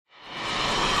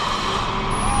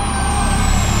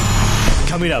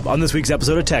Coming up on this week's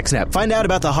episode of TechSnap, find out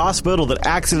about the hospital that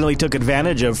accidentally took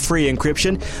advantage of free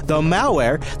encryption, the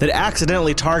malware that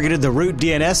accidentally targeted the root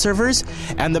DNS servers,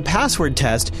 and the password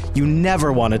test you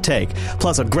never want to take.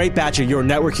 Plus a great batch of your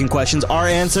networking questions, our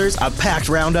answers, a packed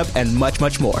roundup, and much,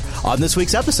 much more on this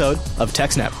week's episode of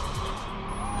TechSnap.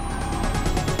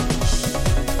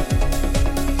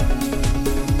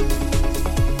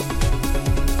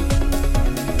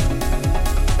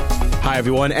 Hi,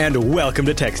 everyone, and welcome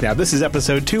to TechSnap. This is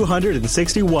episode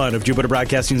 261 of Jupiter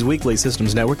Broadcasting's weekly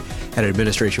Systems Network and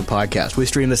Administration podcast. We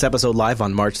stream this episode live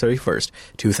on March 31st,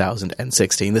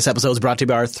 2016. This episode is brought to you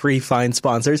by our three fine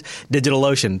sponsors,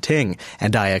 DigitalOcean, Ting,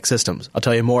 and IX Systems. I'll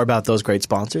tell you more about those great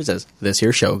sponsors as this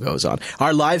here show goes on.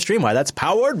 Our live stream, why, that's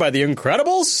powered by the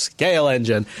incredible Scale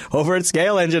Engine over at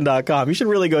ScaleEngine.com. You should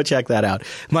really go check that out.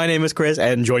 My name is Chris,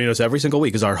 and joining us every single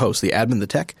week is our host, the admin, the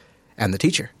tech, and the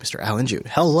teacher, Mr. Alan Jude.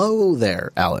 Hello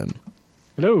there, Alan.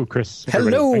 Hello, Chris.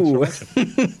 Hello.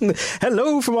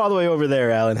 Hello from all the way over there,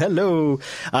 Alan. Hello.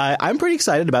 I'm pretty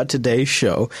excited about today's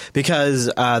show because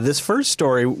this first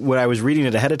story, when I was reading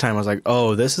it ahead of time, I was like,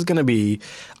 oh, this is going to be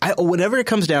whenever it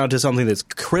comes down to something that's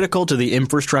critical to the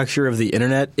infrastructure of the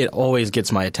internet, it always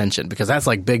gets my attention because that's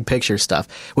like big picture stuff,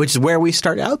 which is where we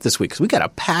start out this week because we got a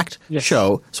packed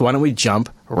show. So why don't we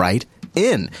jump right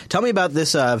in? Tell me about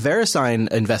this VeriSign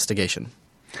investigation.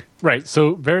 Right.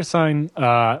 So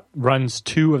VeriSign runs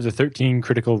 2 of the 13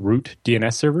 critical root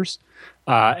DNS servers.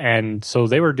 And so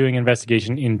they were doing an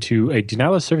investigation into a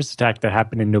denial of service attack that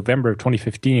happened in November of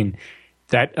 2015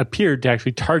 that appeared to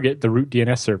actually target the root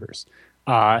DNS servers.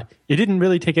 It didn't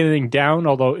really take anything down,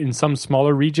 although in some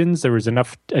smaller regions there was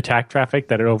enough attack traffic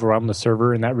that it overwhelmed the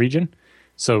server in that region.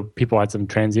 So people had some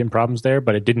transient problems there,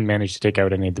 but it didn't manage to take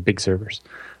out any of the big servers.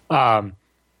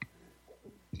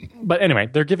 But anyway,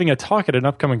 they're giving a talk at an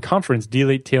upcoming conference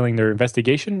detailing their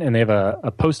investigation, and they have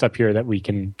a post up here that we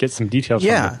can get some details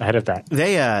from ahead of that.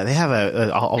 They have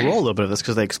I'll roll a little bit of this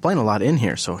because they explain a lot in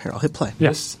here. So here, I'll hit play.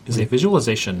 This is a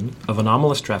visualization of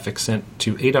anomalous traffic sent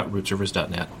to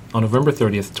a.rootservers.net on November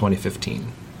 30th,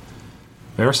 2015.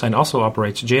 VeriSign also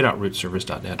operates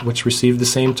j.rootservers.net, which received the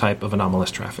same type of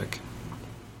anomalous traffic.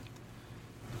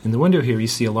 In the window here, you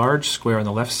see a large square on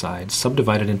the left side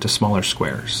subdivided into smaller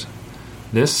squares.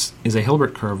 This is a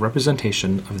Hilbert curve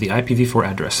representation of the IPv4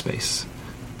 address space.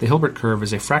 The Hilbert curve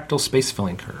is a fractal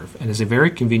space-filling curve and is a very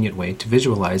convenient way to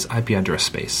visualize IP address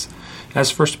space,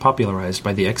 as first popularized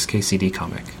by the XKCD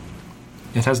comic.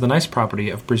 It has the nice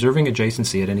property of preserving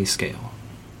adjacency at any scale.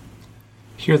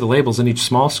 Here, the labels in each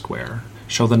small square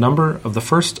show the number of the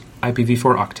first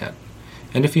IPv4 octet,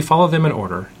 and if you follow them in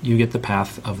order, you get the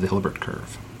path of the Hilbert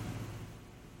curve.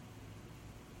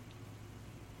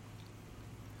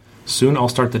 Soon I'll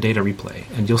start the data replay,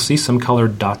 and you'll see some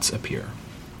colored dots appear.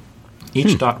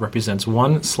 Each dot represents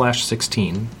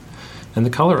 1/16, and the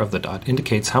color of the dot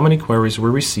indicates how many queries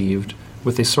were received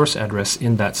with a source address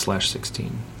in that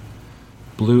 /16.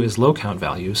 Blue is low count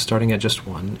values, starting at just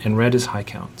 1, and red is high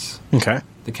counts. Okay.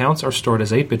 The counts are stored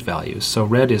as 8-bit values, so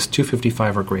red is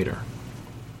 255 or greater.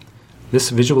 This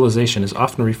visualization is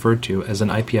often referred to as an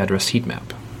IP address heat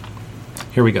map.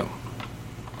 Here we go.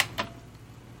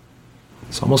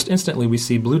 So almost instantly we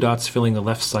see blue dots filling the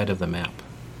left side of the map.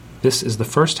 This is the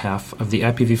first half of the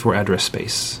IPv4 address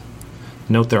space.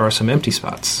 Note there are some empty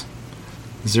spots.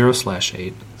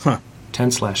 0/8,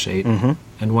 10/8,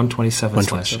 and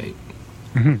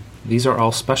 127/8. These are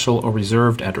all special or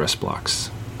reserved address blocks.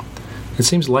 It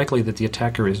seems likely that the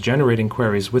attacker is generating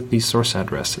queries with these source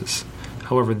addresses.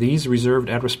 However, these reserved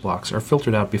address blocks are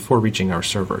filtered out before reaching our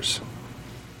servers.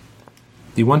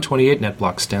 The 128 net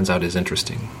block stands out as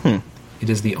interesting. It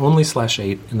is the only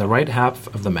 /8 in the right half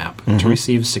of the map to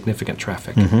receive significant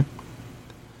traffic.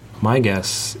 My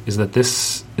guess is that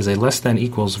this is a less than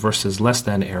equals versus less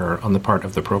than error on the part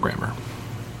of the programmer.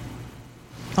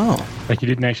 Oh. Like you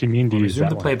didn't actually mean to use that one.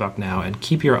 Resume the playback now and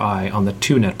keep your eye on the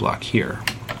 2 net block here.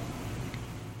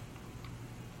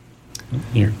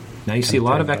 Here. Now you see a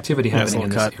lot of activity happening in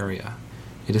this area.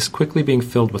 It is quickly being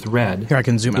filled with red, Here, I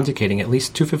can zoom out. indicating at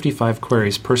least 255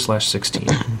 queries per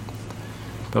 /16.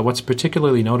 But what's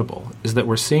particularly notable is that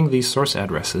we're seeing these source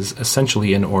addresses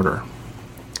essentially in order.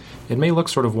 It may look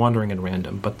sort of wandering and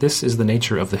random, but this is the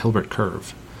nature of the Hilbert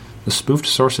curve. The spoofed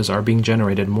sources are being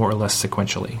generated more or less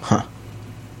sequentially.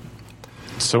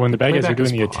 So when the bad guys were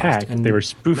doing the attack, they were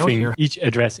spoofing each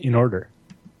address in order.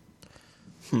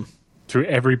 Through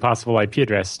every possible IP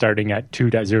address starting at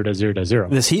 2.0.0.0.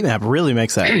 This heat map really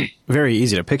makes that very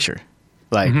easy to picture.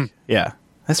 Like, yeah,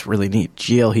 that's really neat.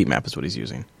 GL heat map is what he's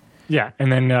using. Yeah,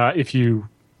 and then if you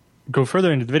go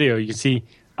further into the video, you can see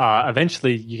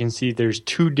eventually you can see there's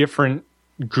 2 different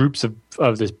groups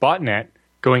of this botnet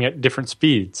going at different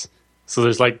speeds. So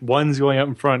there's like one's going up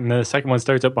in front, and then the second one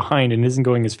starts up behind and isn't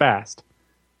going as fast.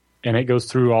 And it goes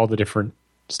through all the different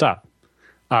stuff.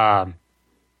 The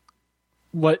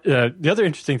other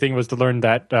interesting thing was to learn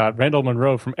that Randall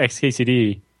Munroe from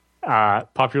XKCD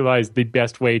popularized the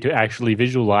best way to actually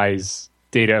visualize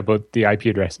data about the IP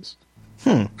addresses.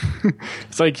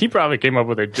 It's like he probably came up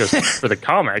with it just for the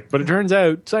comic, but it turns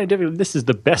out scientifically this is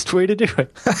the best way to do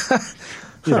it.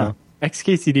 You know,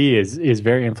 XKCD is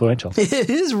very influential. It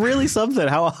is really something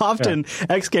how often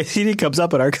XKCD comes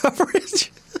up in our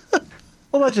coverage.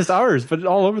 Well, not just ours, but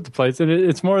all over the place. And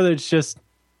it's more that it's just,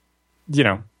 you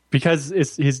know, because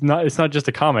it's not just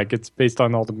a comic. It's based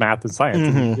on all the math and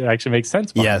science. And it actually makes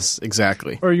sense. Yes,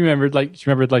 exactly. Or you remembered the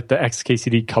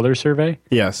XKCD color survey?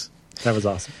 Yes. That was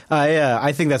awesome.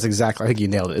 I think that's exactly. I think you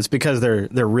nailed it. It's because they're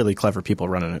really clever people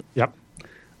running it. Yep.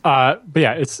 But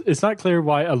yeah, it's not clear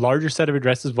why a larger set of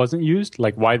addresses wasn't used.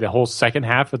 Like why the whole second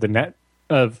half of the net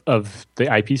of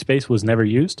the IP space was never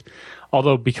used.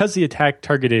 Although because the attack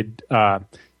targeted,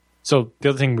 so the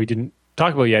other thing we didn't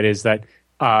talk about yet is that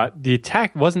the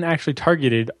attack wasn't actually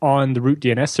targeted on the root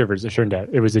DNS servers. It turned out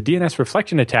it was a DNS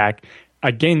reflection attack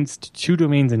against 2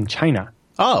 domains in China.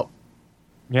 Oh,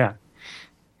 yeah.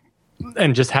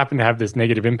 And just happened to have this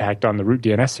negative impact on the root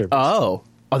DNS servers. Oh,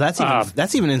 that's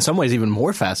even in some ways even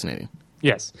more fascinating.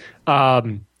 Yes,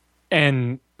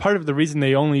 and part of the reason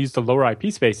they only use the lower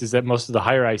IP space is that most of the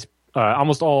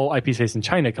almost all IP space in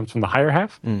China comes from the higher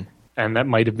half, and that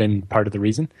might have been part of the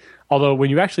reason. Although when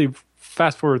you actually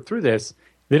fast forward through this,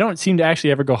 they don't seem to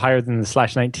actually ever go higher than the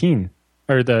 /19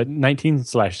 or the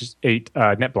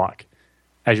 19/8 net block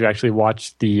as you actually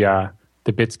watch the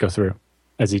bits go through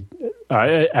as he.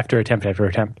 After attempt.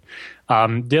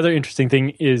 The other interesting thing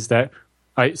is that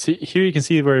here you can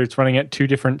see where it's running at 2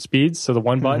 different speeds. So the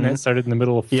one button started in the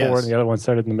middle of 4 and the other one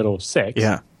started in the middle of 6.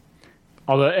 Yeah.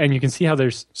 And you can see how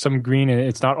there's some green and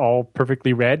it's not all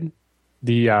perfectly red.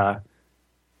 The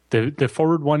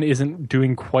forward one isn't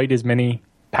doing quite as many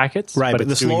packets. Right, but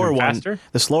the slower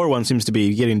one seems to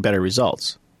be getting better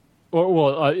results.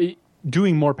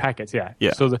 Doing more packets, yeah.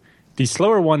 So the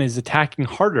slower one is attacking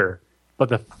harder, but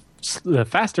the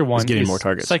faster one getting is more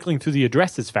targets. Cycling through the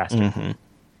addresses faster.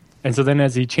 And so then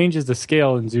as he changes the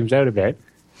scale and zooms out a bit,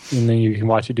 and then you can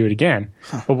watch it do it again.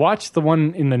 But watch the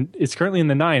one it's currently in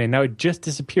the 9, and now it just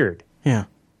disappeared. Yeah.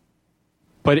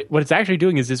 But what it's actually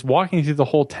doing is it's walking through the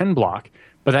whole 10 block,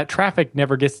 but that traffic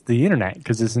never gets to the internet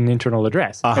because it's an internal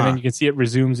address. And then you can see it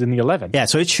resumes in the 11. Yeah,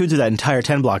 so it chewed through that entire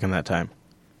 10 block in that time.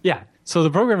 Yeah. So the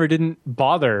programmer didn't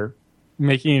bother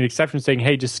making an exception saying,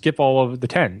 hey, just skip all of the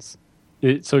 10s.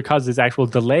 So it causes actual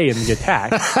delay in the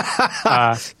attack.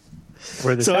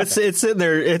 So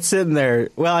it's sitting there.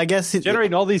 Well, I guess it's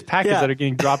generating all these packets that are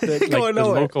getting dropped at like those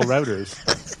local routers.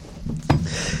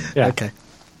 Yeah. Okay.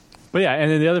 But yeah,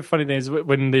 and then the other funny thing is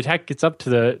when the attack gets up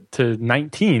to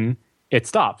 19, it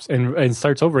stops and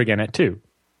starts over again at 2.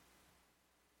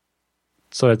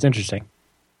 So that's interesting.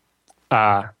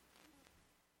 Yeah,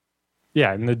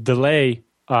 and the delay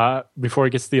before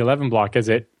it gets to the 11 block as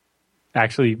it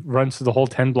actually runs through the whole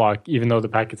 10 block, even though the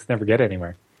packets never get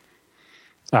anywhere.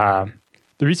 The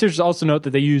researchers also note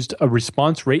that they used a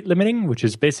response rate limiting, which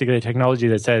is basically a technology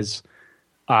that says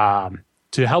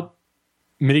to help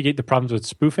mitigate the problems with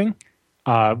spoofing,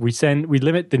 we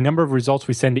limit the number of results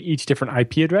we send to each different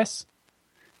IP address,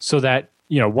 so that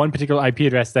one particular IP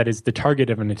address that is the target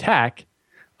of an attack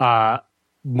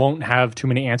won't have too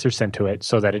many answers sent to it,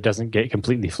 so that it doesn't get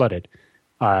completely flooded.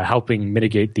 Helping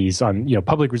mitigate these on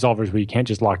public resolvers where you can't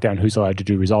just lock down who's allowed to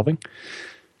do resolving.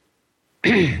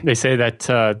 They say that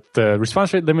the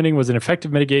response rate limiting was an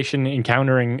effective mitigation in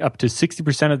countering up to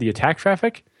 60% of the attack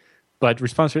traffic, but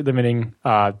response rate limiting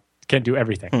can't do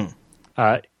everything.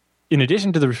 In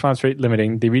addition to the response rate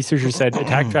limiting, the researchers said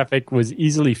attack traffic was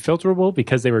easily filterable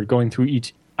because they were going through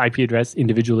each IP address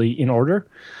individually in order,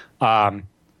 and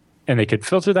they could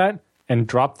filter that and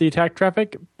drop the attack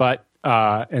traffic, but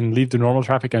and leave the normal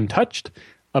traffic untouched.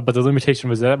 But the limitation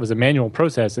was that it was a manual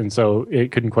process, and so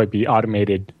it couldn't quite be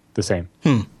automated the same.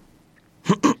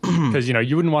 Because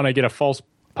you wouldn't want to get a false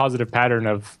positive pattern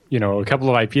of a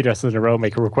couple of IP addresses in a row,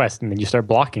 make a request, and then you start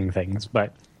blocking things.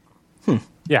 But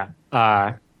yeah.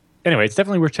 Anyway, it's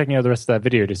definitely worth checking out the rest of that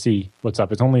video to see what's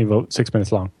up. It's only about 6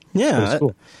 minutes long. Yeah,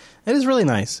 cool. It is really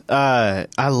nice. I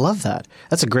love that.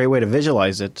 That's a great way to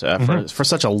visualize it for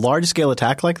such a large scale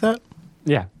attack like that.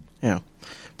 Yeah. Yeah,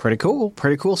 pretty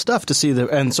cool stuff to see.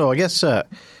 And so I guess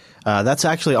that's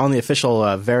actually on the official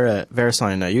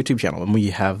VeriSign YouTube channel, and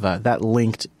we have that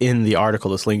linked in the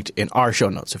article that's linked in our show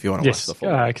notes if you want to watch the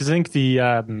full. Because I think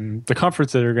the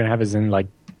conference that they're going to have is in like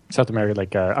South America,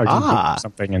 like Argentina or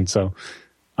something, and so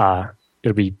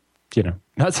it'll be,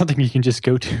 not something you can just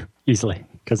go to easily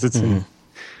because it's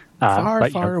far away.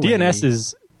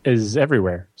 DNS is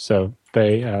everywhere. So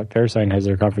VeriSign has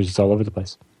their conferences all over the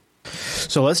place.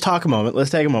 So let's take a moment,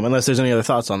 unless there's any other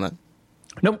thoughts on that.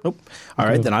 Nope. All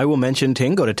right, then I will mention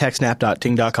Ting. Go to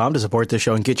techsnap.ting.com to support this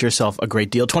show and get yourself a great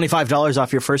deal. $25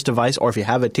 off your first device, or if you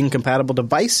have a Ting-compatible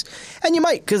device, and you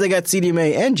might, because they got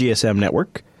CDMA and GSM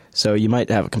network, so you might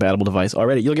have a compatible device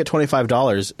already. You'll get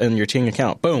 $25 in your Ting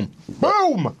account. Boom.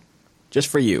 Boom! Just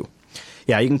for you.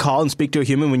 Yeah, you can call and speak to a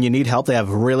human when you need help. They have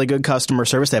really good customer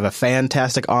service. They have a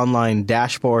fantastic online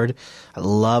dashboard. I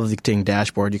love the Ting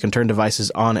dashboard. You can turn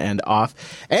devices on and off.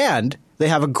 And they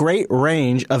have a great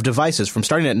range of devices, from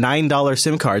starting at $9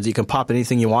 SIM cards. You can pop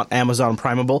anything you want. Amazon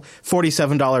Primable,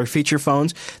 $47 feature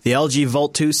phones. The LG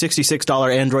Volt 2,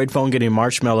 $66 Android phone getting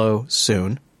Marshmallow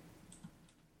soon.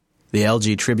 The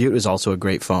LG Tribute is also a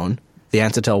great phone. The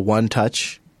Ansitel One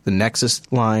Touch, the Nexus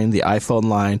line, the iPhone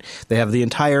line. They have the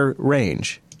entire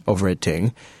range over at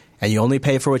Ting. And you only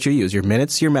pay for what you use, your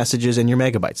minutes, your messages, and your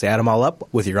megabytes. They add them all up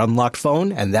with your unlocked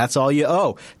phone, and that's all you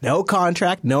owe. No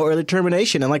contract, no early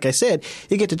termination. And like I said,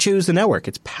 you get to choose the network.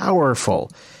 It's powerful.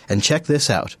 And check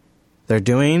this out. They're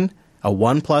doing a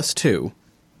 1+2.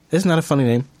 Isn't that a funny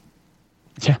name?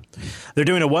 Yeah. They're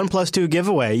doing a 1+2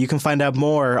 giveaway. You can find out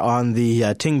more on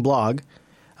the Ting blog.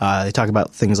 They talk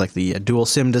about things like the dual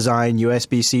SIM design,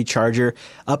 USB-C charger,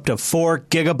 up to 4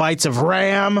 gigabytes of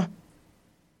RAM.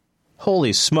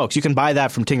 Holy smokes. You can buy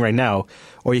that from Ting right now,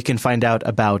 or you can find out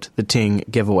about the Ting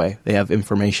giveaway. They have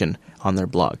information on their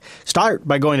blog. Start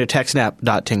by going to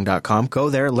techsnap.ting.com. Go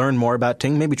there, learn more about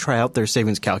Ting, maybe try out their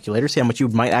savings calculator, see how much you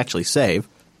might actually save.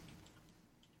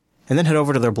 And then head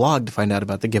over to their blog to find out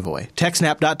about the giveaway.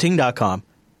 techsnap.ting.com.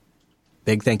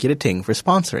 Big thank you to Ting for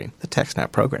sponsoring the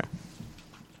TechSnap program.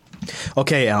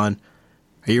 Okay, Alan,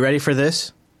 are you ready for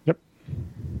this? Yep.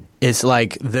 It's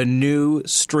like the new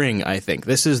string, I think.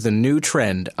 This is the new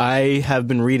trend. I have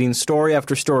been reading story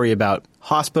after story about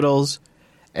hospitals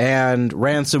and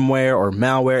ransomware or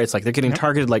malware. It's like they're getting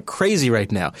targeted like crazy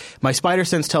right now. My spider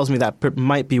sense tells me that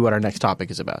might be what our next topic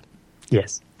is about.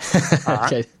 Yes.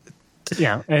 Okay.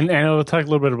 Yeah, and we'll talk a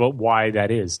little bit about why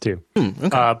that is, too. Okay.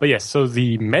 But yes, so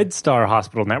the MedStar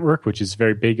Hospital Network, which is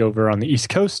very big over on the East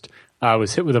Coast,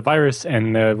 was hit with a virus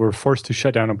and were forced to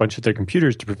shut down a bunch of their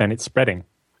computers to prevent it spreading.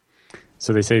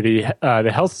 So they say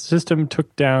the health system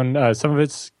took down some of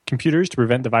its computers to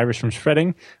prevent the virus from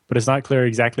spreading, but it's not clear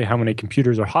exactly how many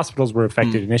computers or hospitals were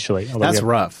affected initially. That's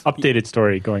rough. Updated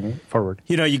story going forward.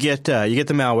 You know, you get the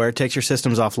malware, it takes your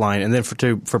systems offline, and then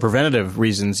for preventative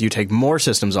reasons, you take more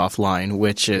systems offline,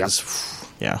 which is,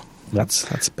 that's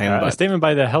pain in the butt. A statement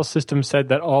by the health system said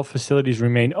that all facilities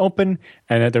remain open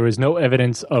and that there was no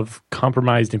evidence of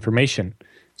compromised information.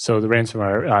 So the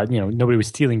ransomware, nobody was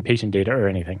stealing patient data or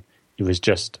anything. It was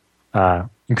just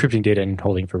encrypting data and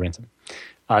holding for ransom.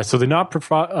 So the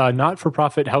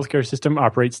not-for-profit healthcare system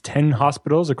operates 10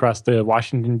 hospitals across the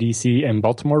Washington, D.C. and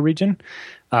Baltimore region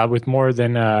with more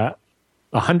than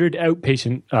 100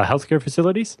 outpatient healthcare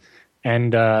facilities.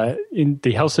 And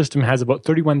the health system has about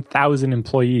 31,000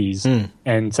 employees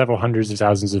and several hundreds of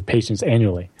thousands of patients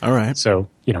annually. All right. So,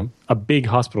 a big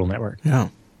hospital network. Yeah.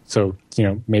 So,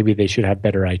 maybe they should have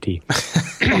better IT.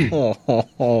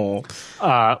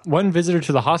 One visitor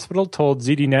to the hospital told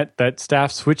ZDNet that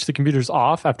staff switched the computers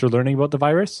off after learning about the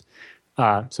virus.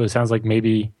 So it sounds like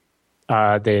maybe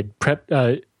they had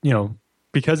prepped,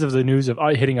 because of the news of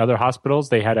hitting other hospitals,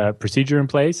 they had a procedure in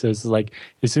place. So it's like,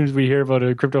 as soon as we hear about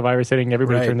a crypto virus hitting,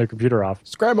 everybody turn their computer off.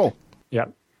 Scramble. Yeah.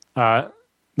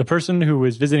 The person who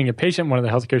was visiting a patient, one of the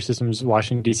healthcare system's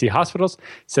Washington, D.C. hospitals,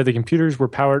 said the computers were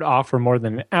powered off for more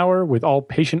than an hour with all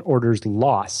patient orders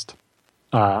lost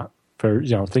for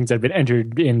things that had been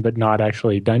entered in but not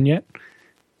actually done yet.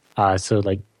 So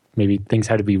like maybe things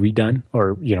had to be redone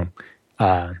or,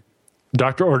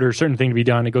 doctor orders certain thing to be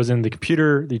done. It goes in the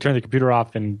computer, you turn the computer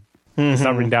off and it's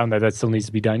not written down that still needs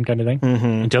to be done kind of thing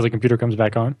until the computer comes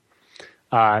back on.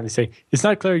 They say it's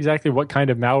not clear exactly what kind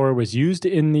of malware was used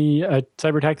in the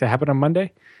cyber attack that happened on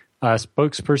Monday. A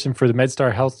spokesperson for the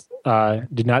MedStar Health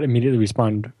did not immediately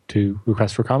respond to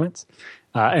requests for comments.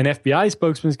 An FBI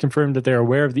spokesman confirmed that they're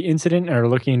aware of the incident and are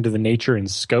looking into the nature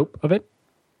and scope of it.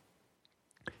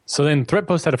 So then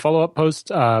ThreatPost had a follow-up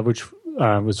post, which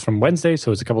was from Wednesday,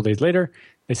 so it's a couple days later.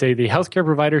 They say the healthcare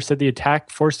provider said the attack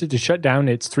forced it to shut down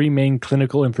its 3 main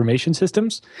clinical information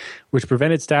systems, which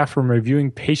prevented staff from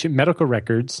reviewing patient medical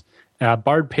records,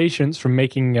 barred patients from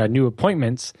making new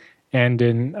appointments, and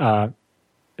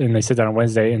they said that on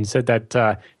Wednesday, and said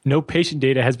that no patient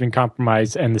data has been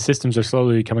compromised and the systems are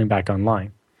slowly coming back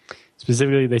online.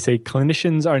 Specifically, they say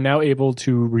clinicians are now able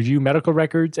to review medical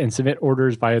records and submit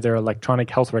orders via their electronic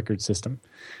health record system.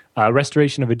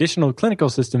 Restoration of additional clinical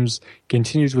systems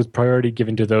continues with priority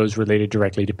given to those related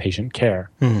directly to patient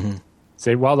care.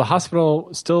 Say, while the hospital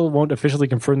still won't officially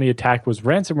confirm the attack was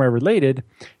ransomware related,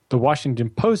 the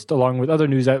Washington Post, along with other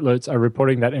news outlets, are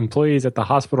reporting that employees at the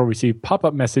hospital received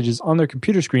pop-up messages on their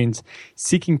computer screens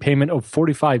seeking payment of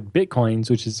 45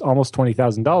 bitcoins, which is almost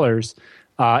 $20,000,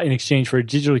 in exchange for a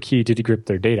digital key to decrypt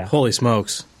their data. Holy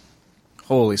smokes.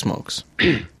 Holy smokes.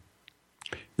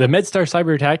 The MedStar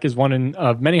cyber attack is one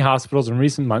of many hospitals in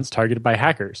recent months targeted by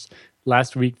hackers.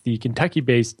 Last week, the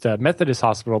Kentucky-based Methodist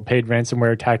Hospital paid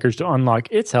ransomware attackers to unlock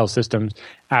its health systems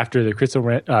after the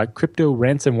crypto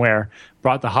ransomware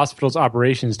brought the hospital's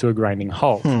operations to a grinding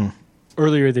halt.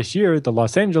 Earlier this year, the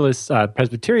Los Angeles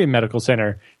Presbyterian Medical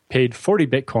Center paid 40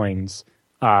 bitcoins,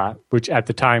 which at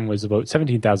the time was about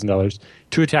 $17,000,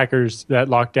 to attackers that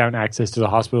locked down access to the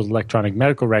hospital's electronic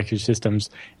medical record systems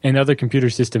and other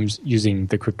computer systems using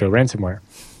the crypto ransomware.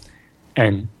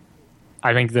 And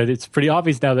I think that it's pretty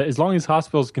obvious now that as long as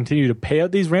hospitals continue to pay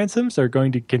out these ransoms, they're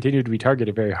going to continue to be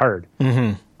targeted very hard.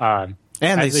 And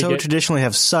they traditionally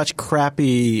have such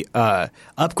crappy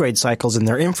upgrade cycles in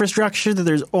their infrastructure that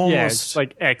there's almost... Yeah, it's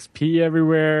like XP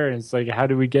everywhere. And it's like, how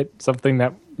do we get something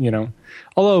that,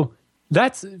 Although,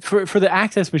 that's for the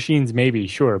access machines, maybe,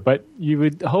 sure. But you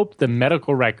would hope the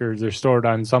medical records are stored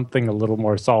on something a little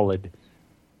more solid,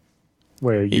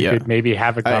 where you could maybe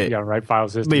have a copy on right file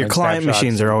system. But your client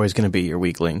machines are always going to be your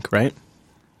weak link, right?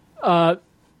 Well,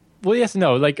 yes,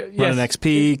 no. Run an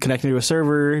XP, connecting to a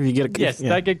server. If you get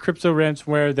that get crypto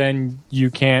ransomware, then you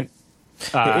can't.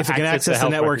 If it can access the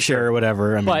network share or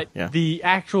whatever. The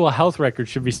actual health record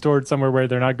should be stored somewhere where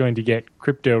they're not going to get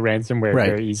crypto ransomware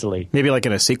very easily. Maybe like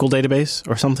in a SQL database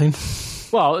or something.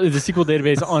 Well, the SQL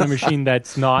database on a machine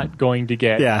that's not going to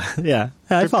get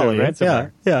I follow you.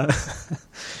 Ransomware.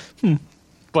 Yeah.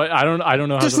 But I don't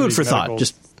know how just food for thought.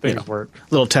 Just things work.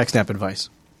 Little TechSnap advice.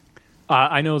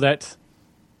 I know that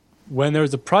when there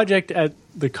was a project at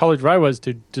the college where I was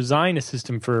to design a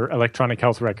system for electronic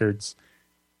health records,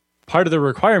 part of the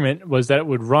requirement was that it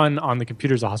would run on the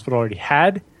computers the hospital already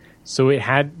had. So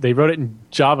they wrote it in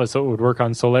Java so it would work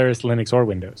on Solaris, Linux, or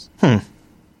Windows.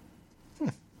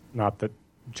 Not that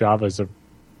Java is the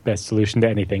best solution to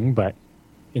anything, but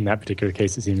in that particular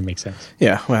case, it seemed to make sense.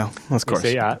 Yeah, well, of course.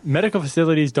 They say, medical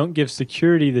facilities don't give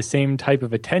security the same type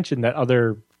of attention that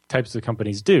other types of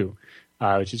companies do,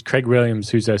 which is Craig Williams,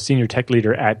 who's a senior tech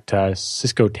leader at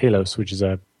Cisco Talos, which is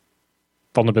a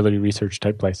vulnerability research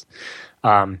type place.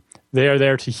 They are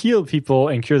there to heal people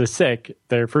and cure the sick.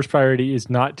 Their first priority is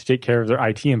not to take care of their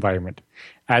IT environment.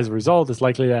 As a result, it's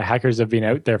likely that hackers have been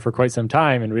out there for quite some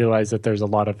time and realize that there's a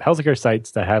lot of healthcare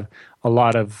sites that have a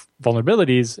lot of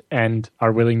vulnerabilities and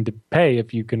are willing to pay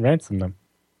if you can ransom them.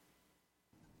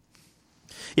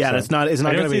 Yeah, it's not going to be...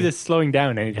 I don't see this slowing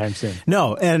down anytime soon.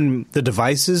 No, and the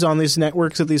devices on these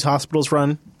networks that these hospitals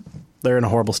run, they're in a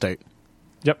horrible state.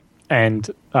 Yep. And,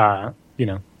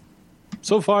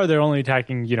 so far they're only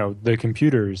attacking, the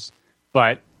computers.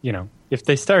 But, if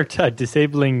they start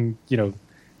disabling,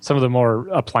 some of the more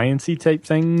appliance-y type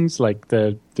things, like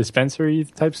the dispensary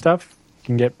type stuff,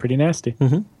 can get pretty nasty.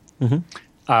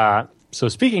 So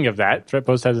speaking of that,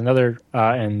 Threatpost has another,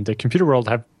 and the Computer World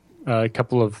have a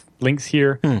couple of links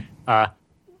here.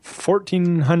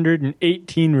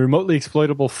 1,418 remotely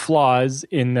exploitable flaws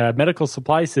in the medical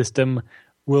supply system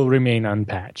will remain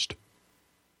unpatched.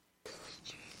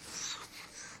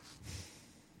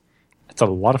 That's a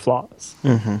lot of flaws.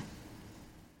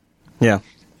 Yeah.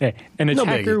 An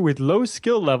attacker with low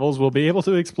skill levels will be able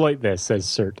to exploit this, says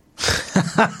CERT.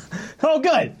 Oh,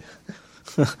 good.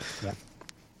 Yeah.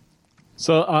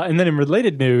 So, and then in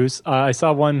related news, I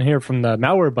saw one here from the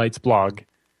Malwarebytes blog,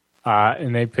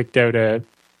 and they picked out if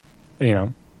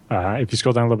you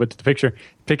scroll down a little bit to the picture,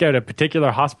 pick out a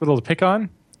particular hospital to pick on.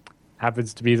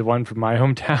 Happens to be the one from my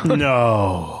hometown.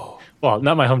 No. Well,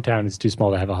 not my hometown. It's too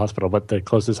small to have a hospital, but the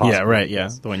closest hospital. Yeah, right, yeah.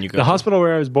 The one you go to. The hospital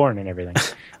where I was born and everything.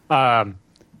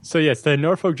 So, yes, the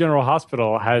Norfolk General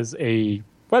Hospital has a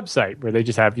website where they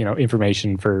just have,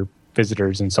 information for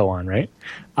visitors and so on, right?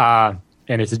 And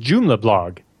it's a Joomla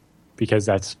blog because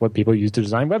that's what people use to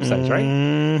design websites,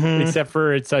 right? Except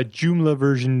for it's a Joomla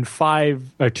version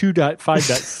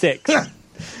 2.5.6.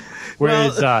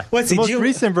 Whereas the most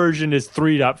recent version is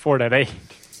 3.4.8.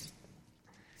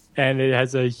 And it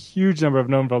has a huge number of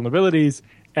known vulnerabilities.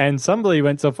 And somebody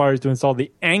went so far as to install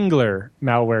the Angler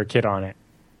malware kit on it.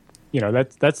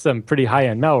 That's some pretty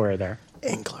high-end malware there.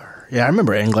 Angler. Yeah, I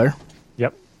remember Angler.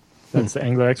 Yep. That's the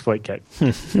Angler Exploit Kit.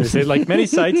 They say, like many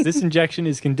sites, this injection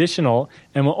is conditional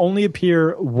and will only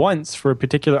appear once for a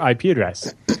particular IP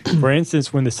address. For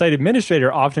instance, when the site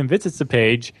administrator often visits the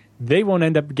page, they won't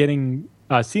end up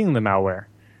seeing the malware.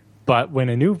 But when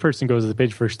a new person goes to the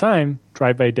page first time,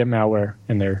 drive-by dead malware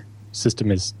and their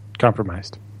system is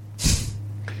compromised.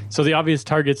 So the obvious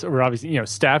targets were obviously,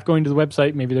 staff going to the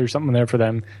website. Maybe there's something there for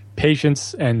them.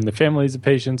 Patients and the families of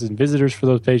patients and visitors for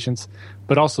those patients,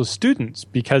 but also students,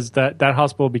 because that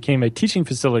hospital became a teaching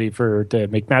facility for the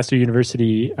McMaster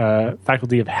University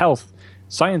Faculty of Health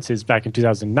Sciences back in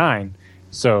 2009.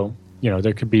 So,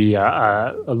 there could be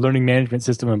a learning management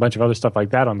system and a bunch of other stuff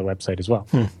like that on the website as well.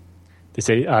 They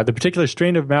say the particular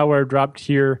strain of malware dropped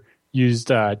here used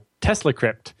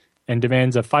TeslaCrypt and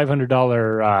demands a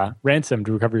 $500 ransom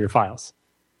to recover your files.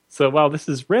 So while this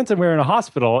is ransomware in a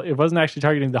hospital, it wasn't actually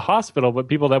targeting the hospital, but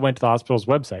people that went to the hospital's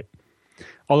website.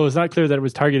 Although it's not clear that it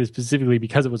was targeted specifically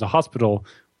because it was a hospital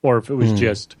or if it was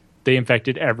just they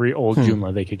infected every old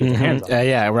Joomla they could get their hands on.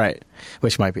 Yeah, right.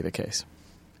 Which might be the case.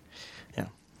 Yeah.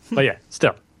 But yeah,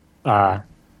 still.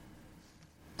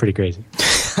 Pretty crazy.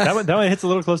 That one hits a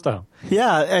little close to home.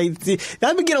 Yeah, I've been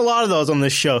getting a lot of those on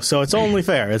this show, so it's only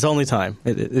fair. It's only time.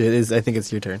 It is. I think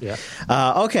it's your turn. Yeah.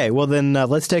 Okay, well then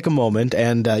let's take a moment,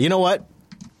 and you know what?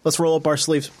 Let's roll up our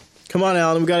sleeves. Come on,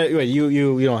 Alan. We got it. Wait,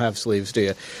 you don't have sleeves, do you?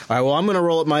 All right. Well, I'm going to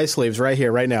roll up my sleeves right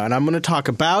here, right now, and I'm going to talk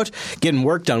about getting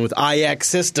work done with IX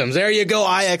Systems. There you go.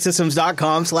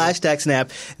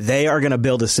 IXsystems.com/TechSnap. They are going to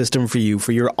build a system for you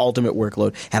for your ultimate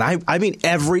workload, and I mean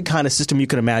every kind of system you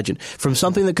can imagine, from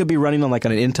something that could be running on like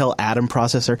an Intel Atom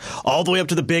processor, all the way up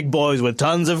to the big boys with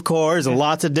tons of cores and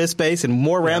lots of disk space and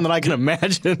more RAM than I can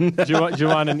imagine. Do you want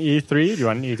an E3? Do you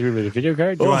want an E3 with a video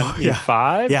card? Do you want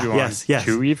E5? Yeah. Do you want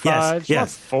two E5s? Do you want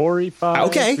 4 E5s?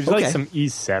 Okay. Would you like some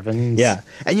E7s? Yeah.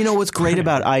 And you know what's great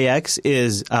about IX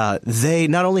is they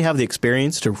not only have the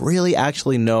experience to really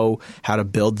actually know how to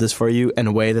build this for you in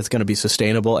a way that's going to be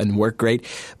sustainable and work great,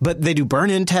 but they do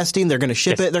burn-in testing. They're going to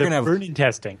ship it. They're going to have burn-in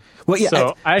testing. Well, yeah.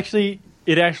 So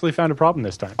it actually found a problem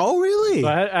this time. Oh, really? So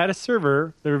I had a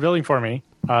server they were building for me.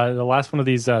 The last one of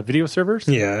these video servers.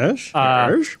 Yes.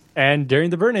 And during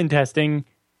the burn-in testing,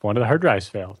 one of the hard drives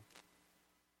failed.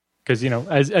 Because,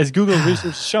 as Google research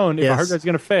has shown, if a hard drive's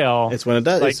going to fail, it's when it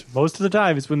does. Like most of the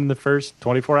time, it's within the first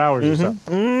 24 hours or so.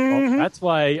 Well, that's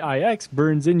why IX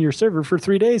burns in your server for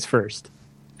 3 days first.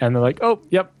 And they're like, oh,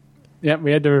 yep,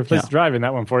 we had to replace the drive in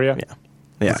that one for you.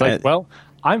 Yeah. It's like, well,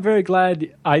 I'm very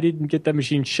glad I didn't get that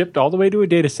machine shipped all the way to a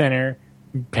data center,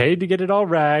 paid to get it all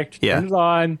racked, turned it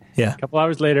on. Yeah. A couple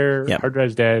hours later, hard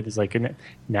drive's dead. It's like,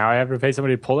 now I have to pay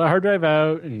somebody to pull that hard drive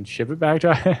out and ship it back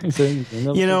to IX.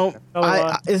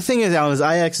 The thing is, Alan, is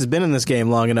IX has been in this game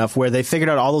long enough where they figured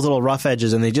out all those little rough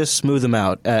edges and they just smooth them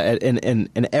out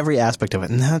in every aspect of it.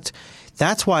 And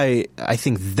that's why I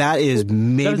think that is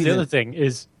maybe the other thing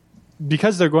is,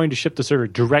 because they're going to ship the server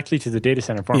directly to the data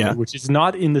center for me, which is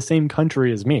not in the same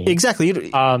country as me. Exactly.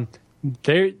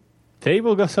 They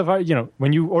will go so far,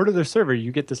 when you order their server,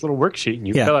 you get this little worksheet and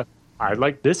you fill out, I'd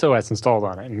like this OS installed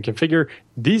on it and configure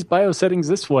these BIOS settings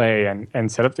this way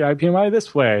and set up the IPMI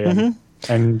this way.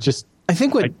 And just, I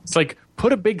think it's like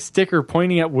put a big sticker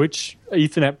pointing at which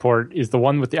Ethernet port is the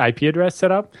one with the IP address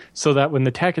set up, so that when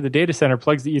the tech at the data center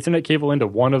plugs the Ethernet cable into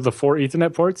one of the 4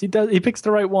 Ethernet ports, he picks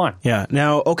the right one. Yeah.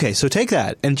 Now, okay, so take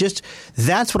that and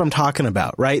that's what I'm talking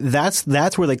about, right?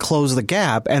 That's where they close the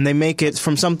gap and they make it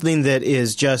from something that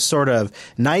is just sort of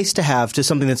nice to have to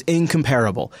something that's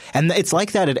incomparable. And it's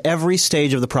like that at every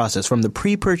stage of the process, from the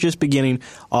pre-purchase beginning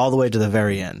all the way to the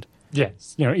very end.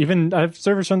 Yes. Even I have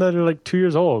servers from that are like 2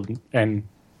 years old and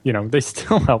they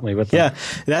still help me with them. Yeah,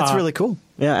 that's really cool.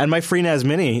 Yeah, and my FreeNAS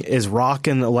Mini is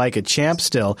rocking like a champ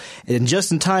still. And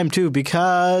just in time, too,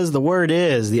 because the word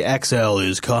is the XL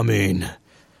is coming.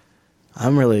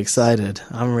 I'm really excited.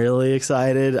 I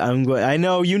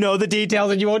know you know the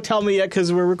details and you won't tell me yet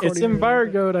because we're recording. It's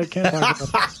embargoed. I can't talk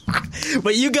about it.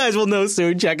 But you guys will know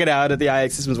soon. Check it out at the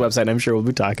IX Systems website. I'm sure we'll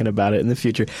be talking about it in the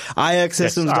future.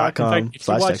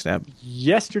 IXsystems.com/TechSnap.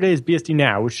 Yesterday's BSD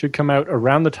Now, which should come out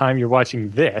around the time you're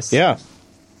watching this. Yeah.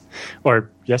 Or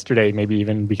yesterday, maybe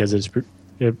even, because it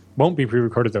won't be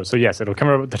pre-recorded, though. So, yes, it'll come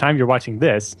out at the time you're watching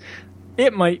this.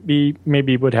 It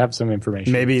maybe would have some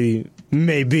information. Maybe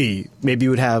you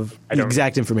would have the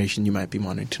exact information you might be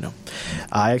wanting to know.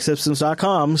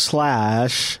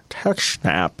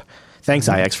 IXsystems.com/TechSnap. Thanks,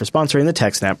 IX, for sponsoring the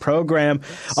TechSnap program.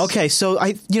 Okay, so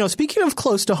speaking of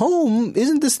close to home,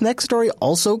 isn't this next story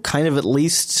also kind of at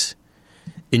least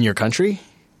in your country,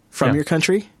 from your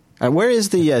country? Where is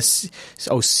the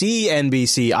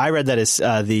CNBC? I read that as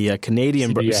the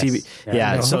Canadian CBS.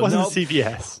 Yeah, No, so it wasn't nope.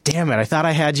 CBS. Damn it! I thought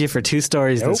I had you for 2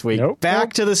 stories this week.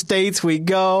 Back to the States we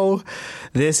go.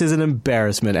 This is an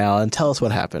embarrassment, Alan. Tell us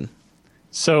what happened.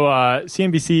 So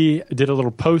CNBC did a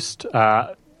little post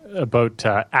about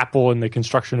Apple and the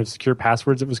construction of secure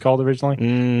passwords, it was called originally.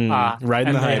 Right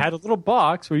in the they hype. had a little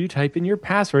box where you type in your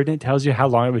password and it tells you how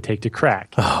long it would take to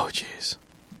crack. Oh, jeez.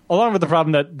 Along with the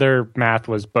problem that their math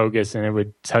was bogus and it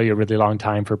would tell you a really long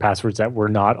time for passwords that were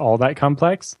not all that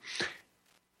complex.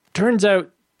 Turns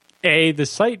out, the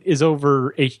site is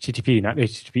over HTTP, not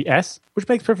HTTPS, which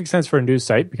makes perfect sense for a news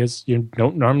site because you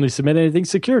don't normally submit anything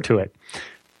secure to it.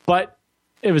 But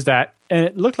it was that, and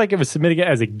it looked like it was submitting it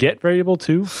as a GET variable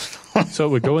too. So it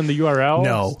would go in the URL.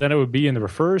 No. Then it would be in the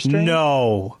referrer string.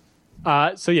 No.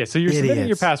 So you're submitting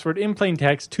your password in plain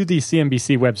text to the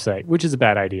CNBC website, which is a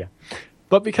bad idea.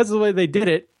 But because of the way they did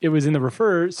it, it was in the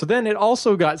referrer. So then it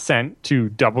also got sent to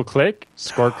DoubleClick,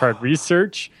 Scorecard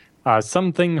Research,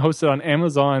 something hosted on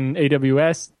Amazon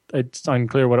AWS. It's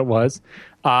unclear what it was.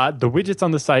 The widgets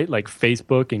on the site, like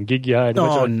Facebook and Gigya.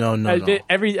 And No.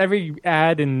 Every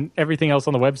ad and everything else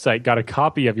on the website got a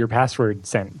copy of your password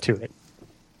sent to it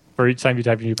for each time you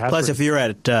type in your password. Plus,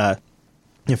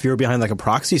 if you're behind like a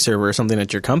proxy server or something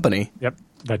at your company. Yep,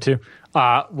 that too.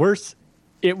 Worse,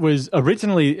 it was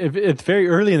originally, it's very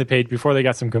early in the page before they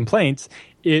got some complaints,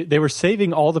 they were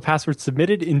saving all the passwords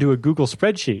submitted into a Google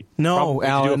spreadsheet. No,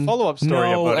 Alan. To do a follow-up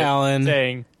story about Alan. it,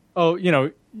 saying, oh,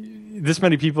 this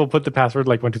many people put the password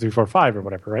like 1, 2, 3, 4, 5 or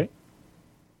whatever, right?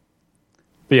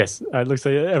 But yes, it looks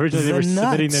like originally they were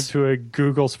submitting them to a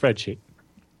Google spreadsheet.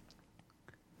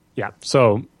 Yeah,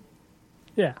 so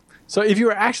if you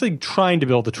were actually trying to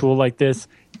build a tool like this,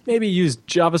 maybe use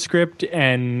JavaScript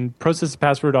and process the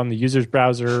password on the user's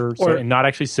browser and not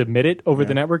actually submit it over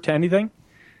the network to anything.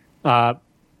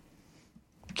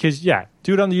 Because,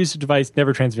 do it on the user device,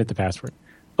 never transmit the password.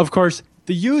 Of course,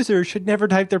 the user should never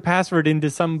type their password into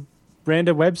some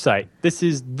random website. This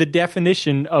is the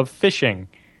definition of phishing.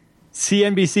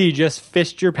 CNBC just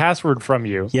phished your password from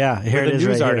you. Yeah, here it is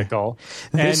news right article.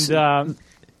 Here. And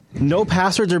no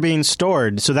passwords are being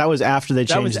stored, so that was after they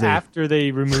changed after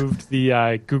they removed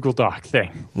the Google Doc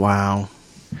thing. Wow.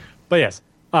 But yes,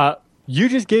 you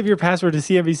just gave your password to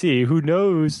CNBC, who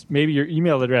knows maybe your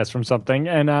email address from something,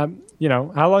 and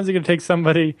how long is it going to take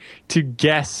somebody to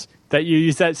guess that you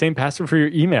use that same password for your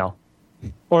email?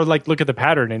 Or like look at the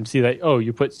pattern and see that,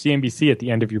 you put CNBC at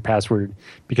the end of your password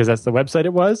because that's the website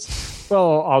it was.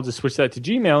 Well, I'll just switch that to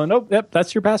Gmail and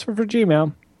that's your password for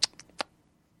Gmail.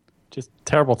 Just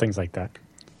terrible things like that.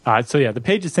 The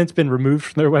page has since been removed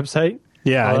from their website.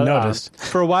 Yeah, I noticed.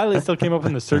 For a while, it still came up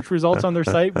in the search results on their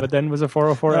site, but then was a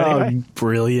 404 anyway.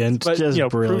 Brilliant. But, just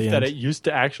proof brilliant. that it used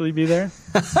to actually be there.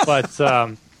 But,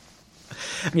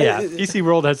 PC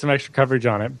World has some extra coverage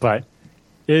on it, but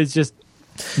it's just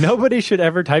nobody should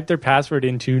ever type their password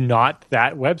into not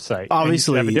that website.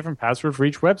 Obviously, have a different password for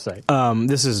each website.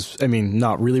 This is,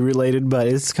 not really related, but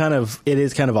it is kind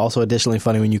of also additionally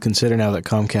funny when you consider now that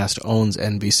Comcast owns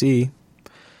NBC.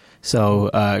 So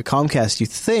Comcast, you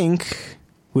think,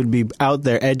 would be out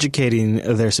there educating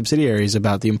their subsidiaries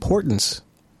about the importance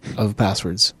of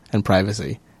passwords and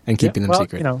privacy and keeping them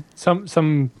secret.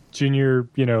 Some junior,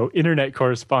 internet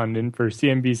correspondent for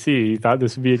CNBC thought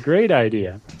this would be a great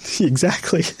idea.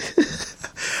 Exactly.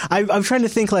 I'm trying to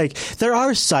think, there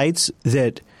are sites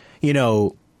that,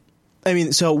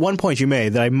 so one point you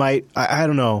made that I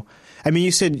don't know.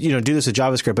 You said, do this with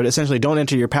JavaScript, but essentially don't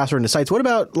enter your password into sites. What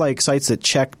about, sites that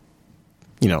check,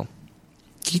 do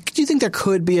you think there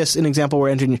could be an example where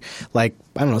entering,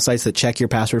 sites that check your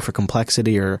password for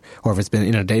complexity or if it's been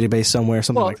in a database somewhere,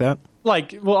 something like that?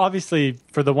 Obviously,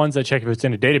 for the ones that check if it's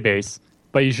in a database,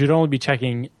 but you should only be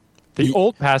checking the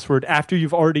old password after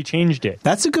you've already changed it.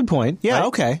 That's a good point. Yeah, right?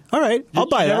 Okay. All right. I'll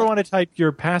buy that. You never want to type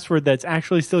your password that's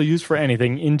actually still used for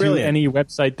anything into any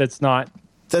website that's not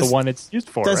the one it's used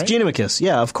for. That's right? Genomicus.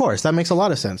 Yeah, of course. That makes a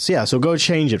lot of sense. Yeah, so go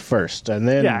change it first. And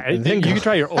then, you can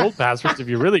try your old passwords if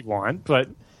you really want, but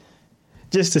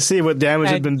just to see what damage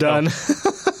had been done.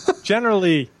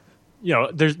 Generally,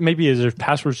 there's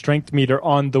password strength meter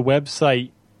on the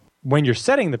website when you're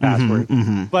setting the password.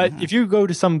 But if you go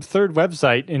to some third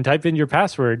website and type in your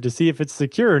password to see if it's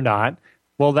secure or not,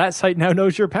 well, that site now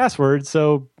knows your password,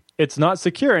 so it's not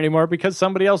secure anymore because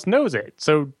somebody else knows it.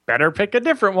 So better pick a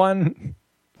different one.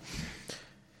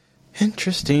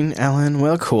 Interesting, Alan.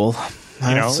 Well, cool.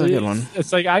 That's a good one.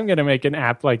 It's like I'm going to make an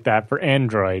app like that for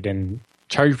Android and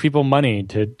charge people money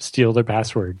to steal their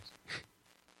passwords.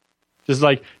 Just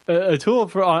like a tool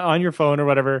for on your phone or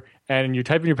whatever, and you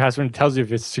type in your password and it tells you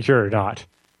if it's secure or not.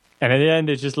 And at the end,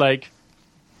 it's just like,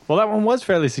 well, that one was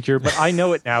fairly secure, but I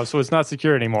know it now, so it's not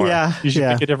secure anymore. Yeah, you should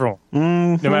yeah. pick a different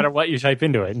one, no matter what you type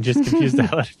into it, and just confuse the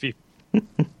hell out of people.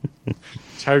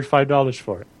 Charge $5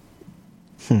 for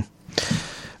it.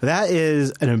 That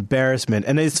is an embarrassment.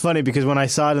 And it's funny because when I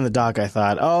saw it in the doc, I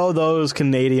thought, oh, those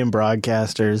Canadian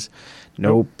broadcasters.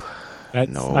 Nope.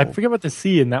 No. I forget what the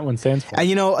C in that one stands for. And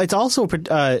it's also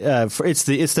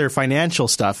it's their financial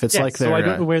stuff. It's like their. So I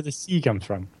don't know where the C comes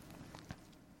from.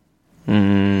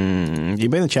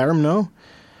 Anybody in the chat room know?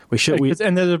 We should.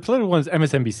 And the political one's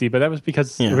MSNBC, but that was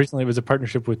because originally it was a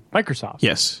partnership with Microsoft.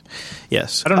 Yes.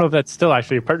 I don't know if that's still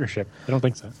actually a partnership. I don't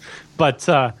think so. But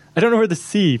I don't know where the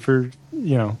C for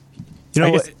I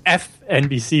guess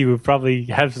FNBC would probably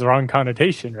have the wrong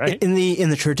connotation, right? In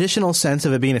the traditional sense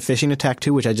of it being a phishing attack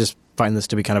too, which I just find this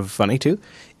to be kind of funny too,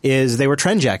 is they were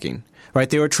trendjacking. Right,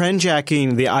 they were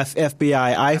trendjacking the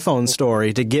FBI iPhone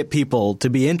story to get people to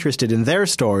be interested in their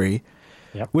story,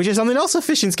 which is something else a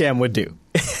phishing scam would do.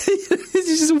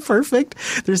 It's just so perfect.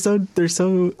 They're so.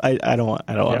 I don't want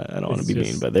to be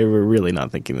mean, but they were really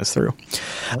not thinking this through.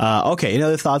 Okay, any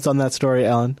other thoughts on that story,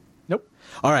 Alan? Nope.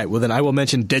 All right, well then I will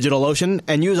mention DigitalOcean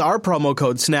and use our promo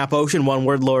code SNAPOcean, one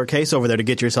word lowercase, over there to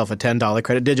get yourself a $10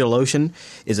 credit. DigitalOcean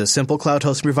is a simple cloud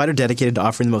hosting provider dedicated to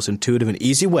offering the most intuitive and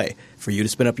easy way for you to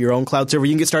spin up your own cloud server.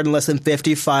 You can get started in less than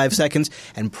 55 seconds,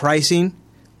 and pricing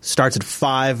starts at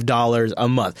 $5 a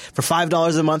month. For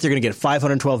 $5 a month, you're going to get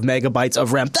 512 megabytes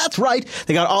of RAM. That's right.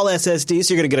 They got all SSDs,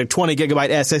 so you're going to get a 20 gigabyte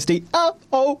SSD.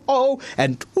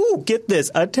 And, get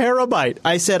this, a terabyte.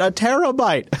 I said a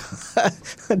terabyte.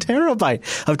 A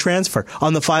terabyte of transfer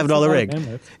on the $5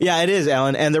 rig. Yeah, it is,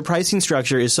 Alan. And their pricing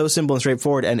structure is so simple and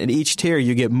straightforward. And in each tier,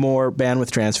 you get more bandwidth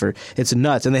transfer. It's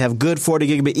nuts. And they have good 40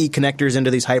 gigabit E connectors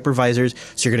into these hypervisors,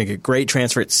 so you're going to get great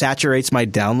transfer. It saturates my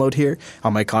download here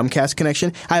on my Comcast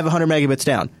connection. I have 100 megabits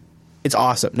down. It's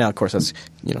awesome. Now, of course, that's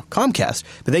Comcast,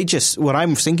 but they just, when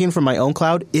I'm syncing from my own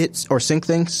cloud, sync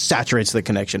thing saturates the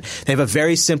connection. They have a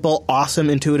very simple, awesome,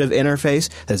 intuitive interface.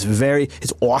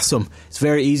 It's awesome. It's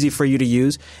very easy for you to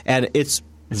use, and it's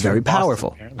very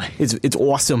powerful. It's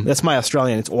awesome. That's my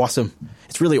Australian. It's awesome.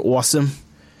 It's really awesome.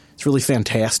 It's really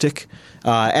fantastic.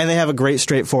 And they have a great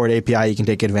straightforward API you can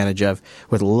take advantage of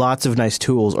with lots of nice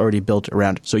tools already built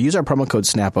around it. So use our promo code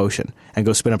SNAPOcean and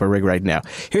go spin up a rig right now.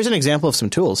 Here's an example of some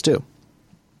tools, too.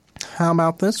 How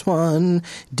about this one?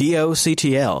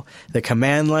 DOCTL, the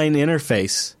command line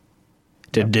interface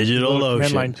to DigitalOcean.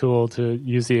 Command line tool to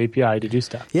use the API to do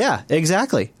stuff. Yeah,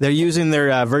 exactly. They're using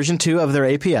their version 2 of their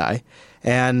API,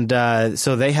 and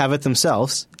so they have it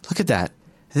themselves. Look at that.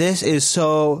 This is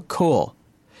so cool.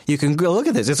 You can go look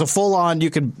at this. It's a full on.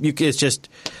 It's just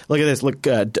look at this. Look,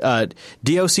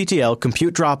 DOCTL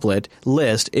compute droplet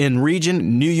list in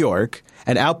region New York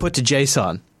and output to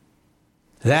JSON.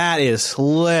 That is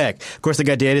slick. Of course, they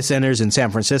got data centers in San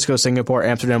Francisco, Singapore,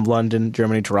 Amsterdam, London,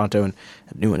 Germany, Toronto, and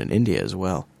a new one in India as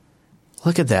well.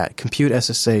 Look at that. Compute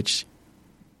SSH.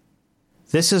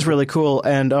 This is really cool.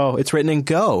 And, it's written in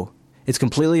Go. It's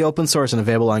completely open source and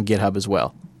available on GitHub as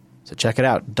well. So check it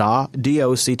out.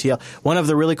 DOCTL. One of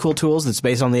the really cool tools that's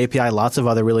based on the API. Lots of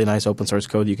other really nice open source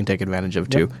code you can take advantage of,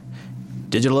 too.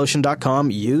 DigitalOcean.com.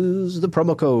 Use the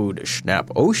promo code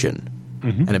SNAPOcean.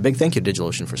 Mm-hmm. And a big thank you to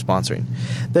DigitalOcean for sponsoring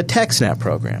the TechSnap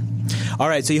program. All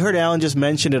right, so you heard Alan just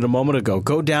mention it a moment ago.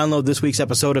 Go download this week's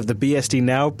episode of the BSD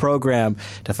Now program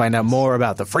to find out more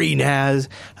about the free NAS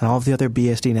and all of the other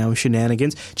BSD Now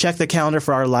shenanigans. Check the calendar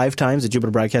for our live times at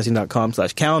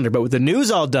jupiterbroadcasting.com/calendar. But with the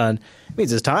news all done, it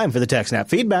means it's time for the TechSnap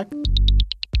feedback.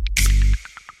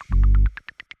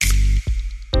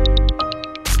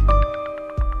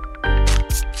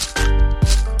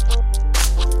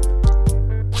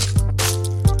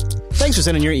 Thanks for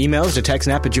sending your emails to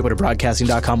TechSnap at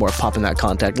jupiterbroadcasting.com or popping that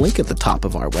contact link at the top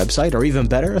of our website, or even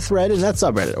better, a thread in that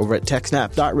subreddit over at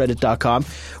techsnap.reddit.com.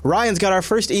 Ryan's got our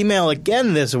first email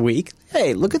again this week.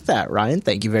 Hey, look at that, Ryan.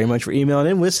 Thank you very much for emailing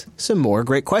in with some more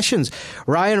great questions.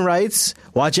 Ryan writes,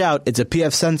 watch out, it's a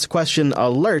pfSense question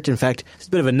alert. In fact, it's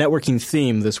a bit of a networking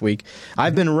theme this week.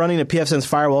 I've been running a pfSense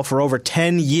firewall for over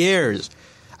 10 years.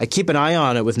 I keep an eye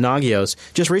on it with Nagios.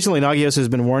 Just recently, Nagios has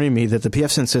been warning me that the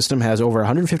pfSense system has over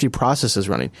 150 processes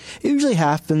running. It usually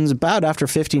happens about after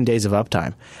 15 days of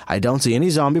uptime. I don't see any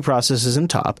zombie processes in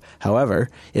top. However,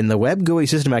 in the web GUI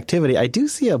system activity, I do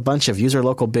see a bunch of user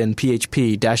local bin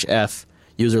php-f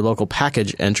user local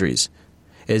package entries.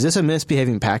 Is this a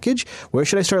misbehaving package? Where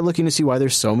should I start looking to see why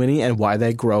there's so many and why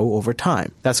they grow over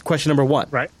time? That's question number one.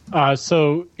 Right.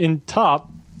 So in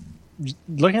top,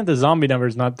 looking at the zombie number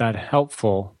is not that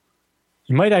helpful.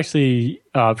 You might actually,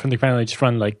 from the command line, just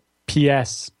run like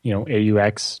PS,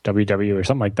 AUX, WW, or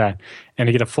something like that, and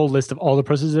to get a full list of all the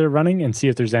processes that are running and see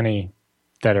if there's any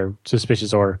that are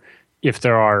suspicious, or if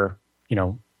there are,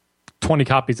 20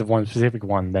 copies of one specific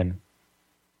one, then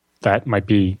that might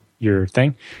be your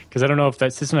thing. Because I don't know if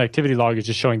that system activity log is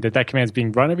just showing that command's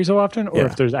being run every so often, or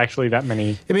if there's actually that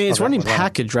many. I mean, it's running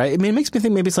package, right? I mean, it makes me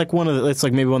think maybe it's like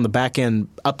maybe one of the back end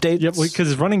updates. Yep,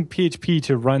 because it's running PHP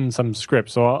to run some script,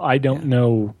 so I don't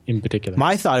know in particular.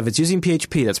 My thought, if it's using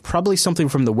PHP, that's probably something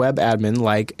from the web admin,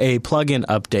 like a plugin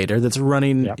updater that's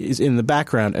running is in the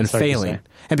background and failing.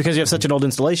 And because you have such an old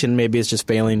installation, maybe it's just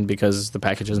failing because the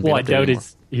package isn't being updated anymore. I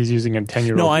doubt he's using a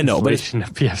 10-year-old installation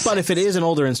of PFS. But if it is an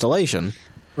older installation...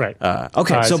 Right.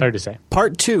 Okay, so it's hard to say.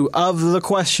 Part 2 of the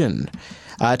question.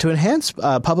 To enhance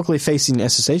publicly facing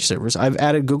SSH servers, I've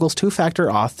added Google's two-factor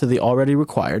auth to the already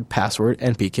required password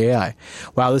and PKI.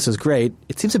 While this is great,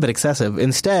 it seems a bit excessive.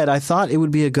 Instead, I thought it would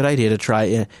be a good idea to try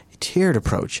a tiered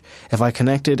approach. If I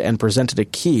connected and presented a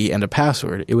key and a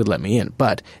password, it would let me in.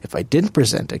 But if I didn't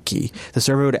present a key, the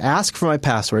server would ask for my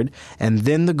password and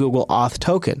then the Google auth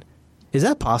token. Is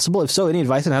that possible? If so, any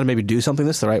advice on how to maybe do something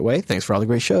this the right way? Thanks for all the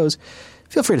great shows.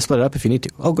 Feel free to split it up if you need to.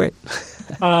 Oh, great.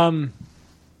 I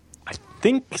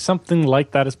think something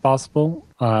like that is possible.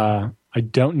 I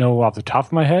don't know off the top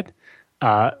of my head.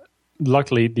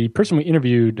 Luckily, the person we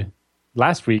interviewed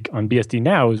last week on BSD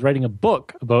Now is writing a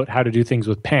book about how to do things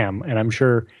with PAM, and I'm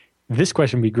sure this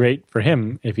question would be great for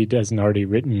him if he hasn't already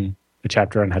written a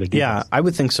chapter on how to do this. Yeah, I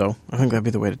would think so. I think that'd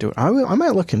be the way to do it. I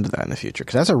might look into that in the future,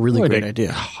 because that's a really great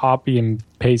idea. Copy and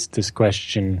paste this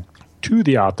question to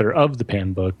the author of the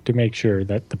PAM book to make sure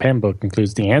that the PAM book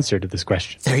includes the answer to this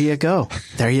question. There you go.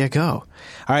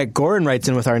 All right, Goran writes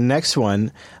in with our next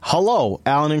one. Hello,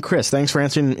 Alan and Chris. Thanks for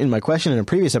answering in my question in a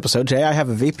previous episode. Today I have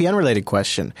a VPN-related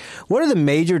question. What are the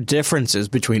major differences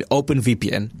between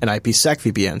OpenVPN and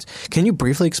IPsec VPNs? Can you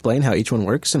briefly explain how each one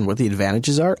works and what the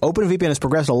advantages are? OpenVPN has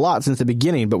progressed a lot since the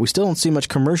beginning, but we still don't see much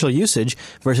commercial usage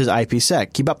versus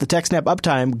IPsec. Keep up the TechSnap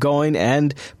uptime going,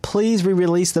 and please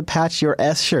re-release the Patch Your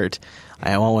S shirt.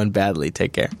 I want one badly.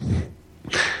 Take care.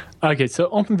 Okay, so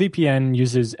OpenVPN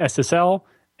uses SSL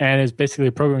and is basically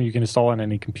a program you can install on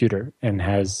any computer and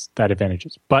has that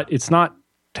advantages. But it's not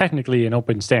technically an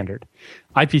open standard.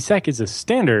 IPsec is a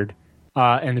standard,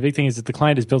 and the big thing is that the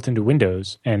client is built into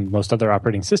Windows and most other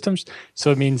operating systems,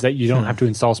 so it means that you don't have to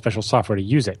install special software to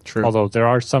use it. True. Although there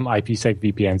are some IPsec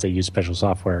VPNs that use special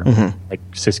software, like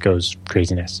Cisco's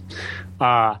craziness.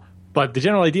 But the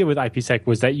general idea with IPsec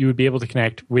was that you would be able to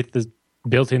connect with the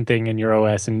built-in thing in your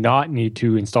OS and not need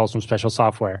to install some special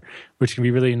software, which can be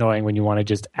really annoying when you want to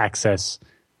just access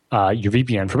your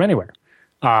VPN from anywhere.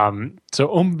 So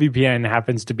OpenVPN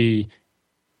happens to be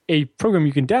a program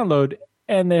you can download,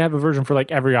 and they have a version for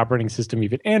like every operating system,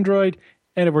 even Android,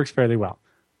 and it works fairly well.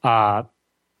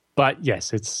 But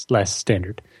yes, it's less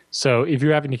standard. So if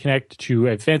you're having to connect to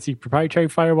a fancy proprietary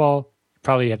firewall, you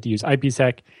probably have to use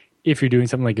IPsec. If you're doing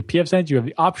something like a pfSense, you have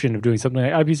the option of doing something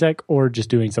like IPsec or just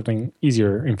doing something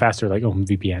easier and faster like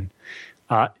OpenVPN.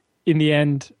 In the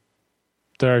end,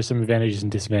 there are some advantages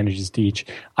and disadvantages to each.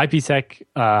 IPsec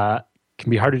can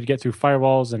be harder to get through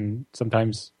firewalls, and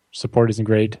sometimes support isn't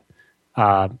great,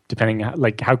 depending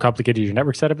like how complicated your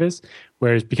network setup is.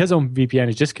 Whereas because OpenVPN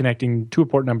is just connecting to a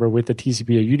port number with a TCP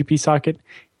or UDP socket,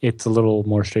 it's a little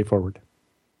more straightforward.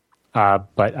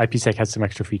 But IPsec has some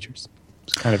extra features.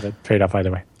 It's kind of a trade-off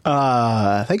either way.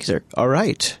 Thank you, sir. All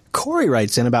right. Corey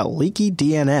writes in about leaky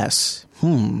DNS.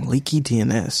 Leaky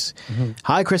DNS.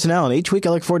 Hi, Chris and Alan. Each week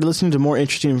I look forward to listening to more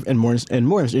interesting and more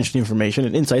interesting information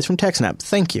and insights from TechSnap.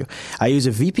 Thank you. I use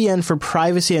a VPN for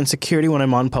privacy and security when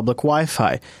I'm on public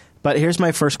Wi-Fi. But here's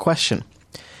my first question.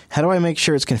 How do I make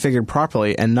sure it's configured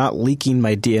properly and not leaking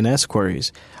my DNS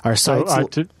queries? Our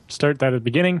sites... to start that at the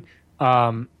beginning,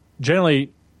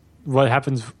 generally what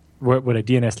happens... What a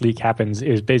DNS leak happens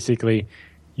is basically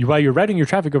while you're routing your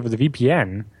traffic over the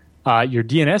VPN, your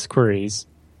DNS queries,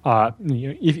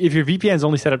 if your VPN is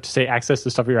only set up to say access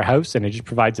the stuff at your house and it just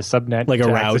provides a subnet like to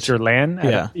a route, access your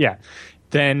LAN,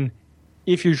 then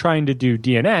if you're trying to do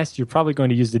DNS, you're probably going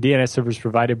to use the DNS servers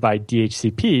provided by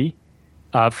DHCP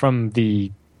from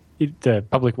the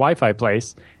public Wi-Fi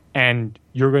place, and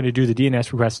you're going to do the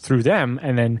DNS request through them,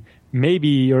 and then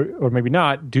maybe or maybe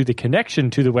not do the connection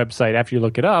to the website after you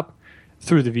look it up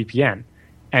through the VPN.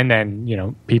 And then,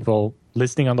 people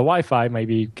listening on the Wi-Fi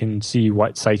maybe can see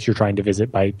what sites you're trying to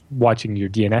visit by watching your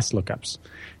DNS lookups.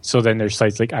 So then there's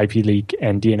sites like IP Leak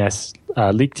and DNS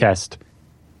Leak Test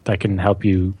that can help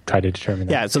you try to determine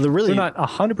that. Yeah, so they're not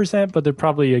 100%, but they're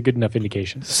probably a good enough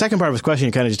indication. The second part of his question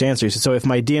you kind of just answered. So if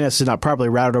my DNS is not properly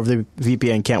routed over the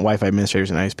VPN, can't Wi-Fi administrators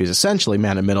and ISPs essentially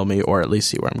man in middle me or at least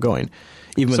see where I'm going,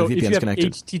 even when the VPN is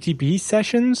connected? So if you have HTTP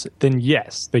sessions, then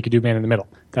yes, they could do man in the middle.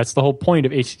 That's the whole point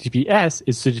of HTTPS,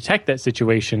 is to detect that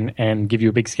situation and give you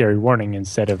a big scary warning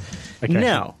instead of a connection.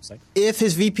 Now, if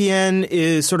his VPN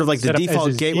is sort of like the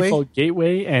default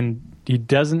gateway, and he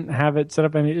doesn't have it set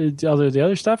up any the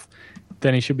other stuff,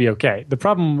 then he should be okay. The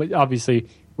problem, obviously,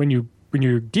 when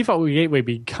your default gateway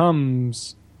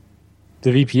becomes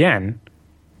the VPN,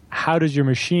 how does your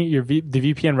machine,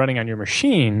 the VPN running on your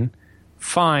machine,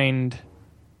 find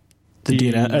the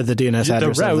DNS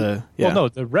address route, of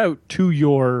the the route to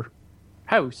your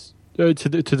house, to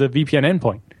the VPN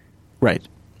endpoint? Right.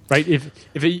 If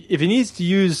it needs to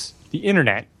use the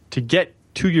internet to get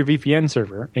to your VPN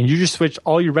server, and you just switch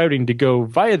all your routing to go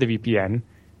via the VPN,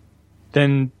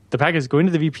 then the packet is going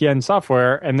to the VPN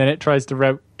software, and then it tries to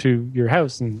route to your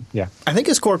house. And I think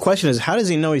his core question is, how does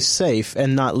he know he's safe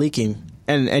and not leaking?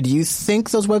 And do you think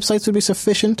those websites would be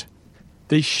sufficient?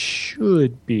 They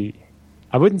should be.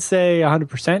 I wouldn't say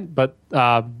 100%, but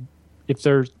if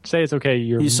they're say it's okay,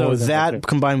 you're so more than that okay.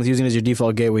 Combined with using it as your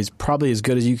default gateway is probably as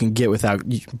good as you can get without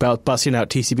busting out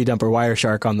TCP dump or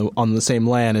Wireshark on the same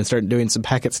LAN and start doing some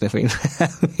packet sniffing. I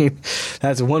mean,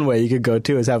 that's one way you could go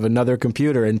too, is have another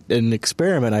computer and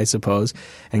experiment, I suppose,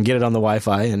 and get it on the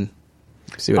Wi-Fi and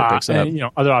see what it picks up. And,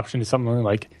 other option is something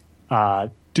like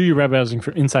do your web browsing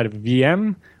from inside of a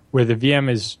VM, where the VM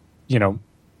is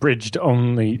bridged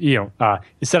only.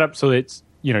 Is set up so that it's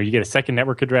you get a second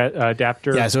network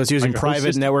adapter. Yeah, so it's using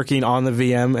private networking on the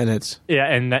VM, and it's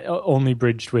and that only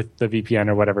bridged with the VPN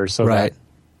or whatever. So right.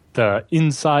 That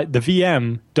the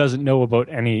VM doesn't know about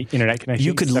any internet connection.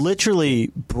 You could literally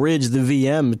bridge the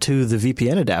VM to the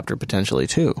VPN adapter potentially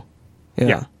too.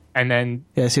 Yeah. And then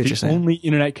I see what you're saying. Only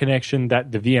internet connection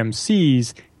that the VM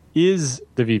sees is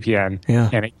the VPN. Yeah.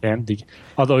 And it can be,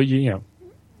 although you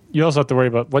also have to worry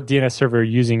about what DNS server you're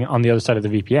using on the other side of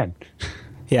the VPN.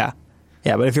 Yeah.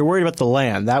 Yeah, but if you're worried about the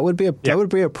LAN, that would be a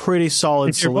pretty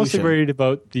solid solution. If you're mostly worried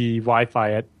about the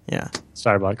Wi-Fi at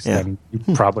Starbucks, then you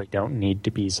probably don't need to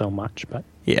be so much. But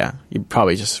yeah, you're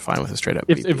probably just fine with a straight up.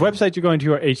 If websites you're going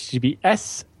to are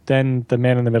HTTPS, then the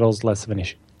man in the middle is less of an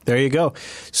issue. There you go.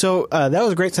 So that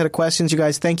was a great set of questions, you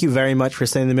guys. Thank you very much for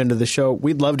sending them into the show.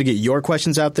 We'd love to get your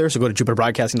questions out there. So go to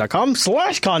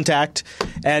jupiterbroadcasting.com/contact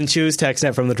and choose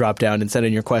TechSnap from the drop-down and send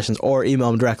in your questions, or email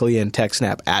them directly in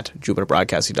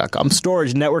techsnap@jupiterbroadcasting.com.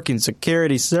 Storage, networking,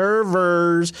 security,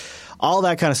 servers, all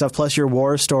that kind of stuff, plus your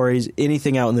war stories,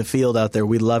 anything out in the field out there.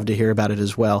 We'd love to hear about it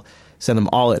as well. Send them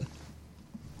all in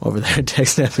over there at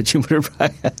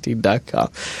techsnap@jupiterbroadcasting.com.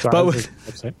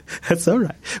 That's all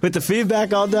right. With the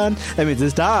feedback all done, that means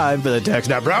it's time for the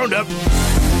TechSnap Roundup.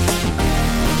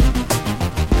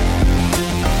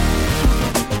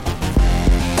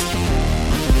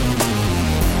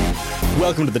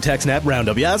 Welcome to the TechSnap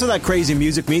Roundup. Yeah, that's what that crazy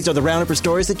music means, are the roundup of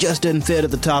stories that just didn't fit at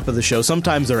the top of the show.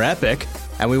 Sometimes they're epic,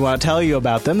 and we want to tell you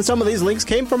about them. Some of these links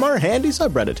came from our handy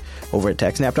subreddit over at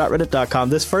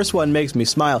techsnap.reddit.com. This first one makes me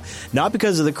smile, not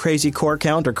because of the crazy core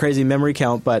count or crazy memory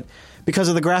count, but because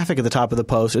of the graphic at the top of the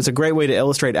post. It's a great way to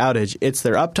illustrate outage. It's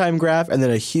their uptime graph and then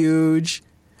a huge...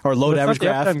 Or load average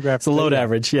graph. It's a load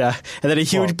average, yeah. And then a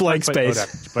huge blank space.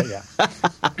 Average, but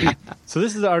yeah. So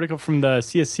this is an article from the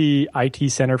CSC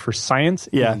IT Center for Science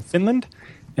in Finland,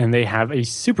 and they have a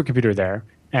supercomputer there.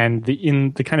 And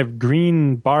in the kind of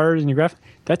green bars in your graph,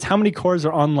 that's how many cores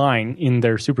are online in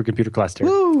their supercomputer cluster.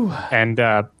 Woo. And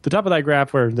the top of that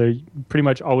graph, where they pretty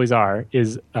much always are,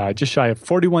 is just shy of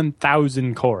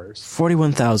 41,000 cores.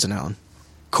 41,000, Alan.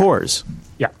 Cores.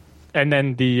 Yeah. And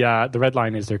then the red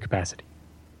line is their capacity.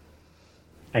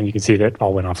 And you can see that it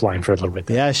all went offline for a little bit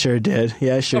there. Yeah, I sure did.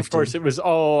 Of course, it was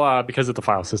all because of the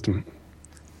file system.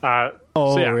 Really?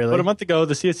 About a month ago,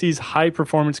 the CSC's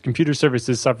high-performance computer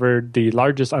services suffered the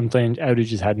largest unplanned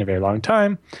outage it's had in a very long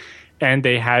time, and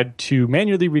they had to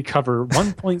manually recover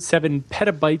 1.7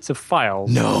 petabytes of files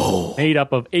made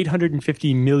up of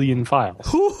 850 million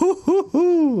files.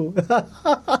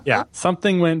 Yeah,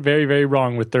 something went very, very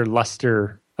wrong with their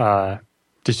Lustre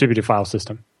distributed file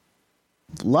system.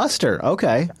 Lustre,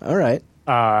 okay, all right.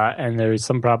 And there was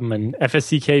some problem, and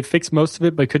FSCK fixed most of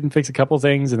it, but couldn't fix a couple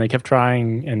things, and they kept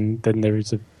trying, and then there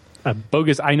was a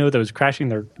bogus inode that was crashing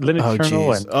their Linux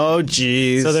kernel. Oh,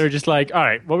 jeez. So they were just like, all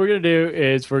right, what we're going to do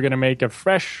is we're going to make a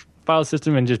fresh file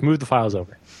system and just move the files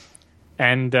over.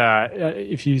 And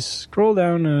if you scroll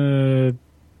down a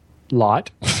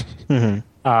lot, you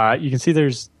can see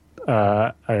there's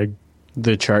the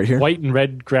chart here, white and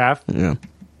red graph. Yeah.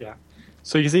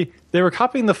 So you can see they were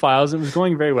copying the files. It was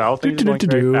going very well. Things were going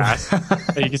very fast.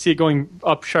 And you can see it going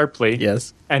up sharply.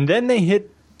 Yes. And then they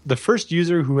hit the first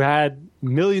user who had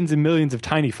millions and millions of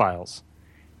tiny files.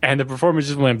 And the performance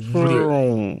just went...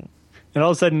 And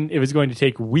all of a sudden, it was going to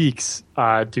take weeks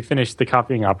to finish the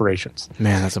copying operations.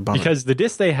 Man, that's a bummer. Because the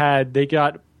disk they had, they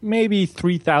got maybe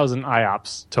 3,000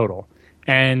 IOPS total.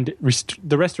 And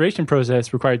the restoration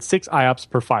process required 6 IOPS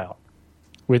per file.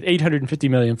 With 850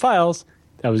 million files,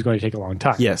 that was going to take a long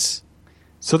time. Yes.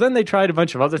 So then they tried a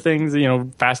bunch of other things,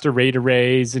 faster RAID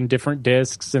arrays and different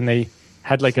disks, and they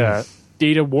had like a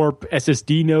data warp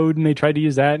SSD node, and they tried to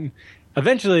use that. And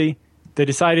eventually, they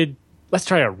decided, let's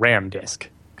try a RAM disk,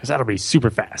 because that'll be super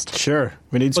fast. Sure.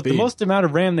 We need But speed. the most amount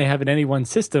of RAM they have in any one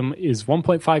system is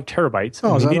 1.5 terabytes.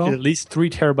 Oh, is and that they needed all? at least 3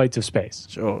 terabytes of space.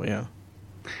 Oh, yeah.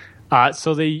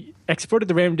 So they exported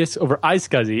the RAM disk over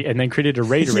iSCSI and then created a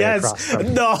RAID array across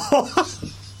them. No.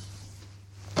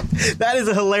 That is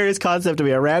a hilarious concept to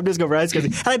me. A RAM disk over iSCSI.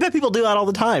 And I bet people do that all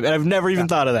the time, and I've never even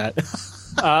thought of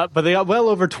that. But they got well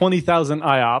over 20,000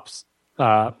 IOPS,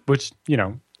 which,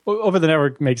 over the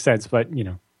network makes sense. But,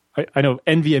 I know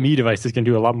NVMe devices can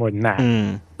do a lot more than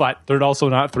that. But they're also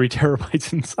not 3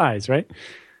 terabytes in size, right?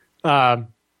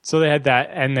 So they had that,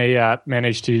 and they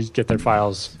managed to get their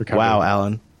files recovered. Wow,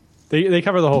 Alan. They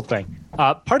cover the whole thing.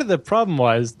 Part of the problem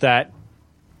was that,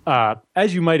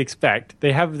 as you might expect,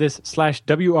 they have this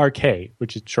 /WRK,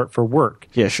 which is short for work.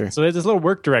 Yeah, sure. So there's this little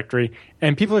work directory,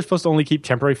 and people are supposed to only keep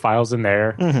temporary files in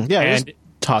there. Yeah, and just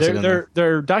toss it in there.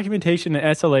 their documentation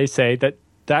and SLA say that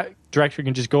directory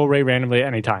can just go away randomly at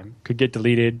any time. Could get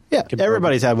deleted. Yeah,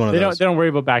 everybody's had one of those. They don't worry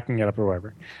about backing it up or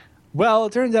whatever. Well,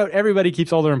 it turns out everybody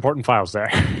keeps all their important files there.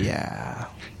 Yeah.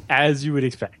 As you would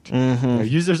expect.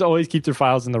 Users always keep their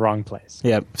files in the wrong place.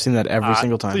 Yeah, I've seen that every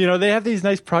single time. So, they have these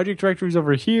nice project directories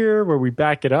over here where we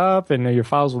back it up and your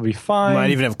files will be fine. Might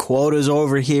even have quotas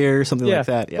over here, something like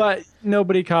that. Yeah. But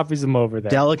nobody copies them over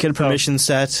there. Delicate permission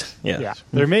set. Yeah.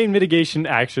 Their main mitigation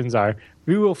actions are: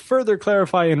 we will further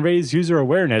clarify and raise user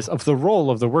awareness of the role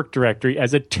of the work directory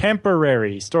as a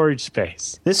temporary storage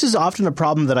space. This is often a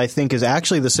problem that I think is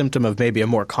actually the symptom of maybe a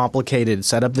more complicated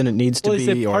setup than it needs to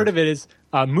be. Part of it is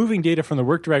moving data from the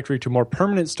work directory to more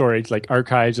permanent storage, like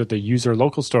archives or the user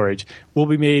local storage, will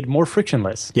be made more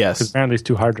frictionless. Yes. Because apparently it's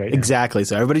too hard right now. Exactly.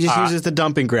 So everybody just uses the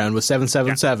dumping ground with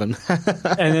 777.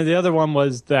 And then the other one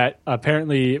was that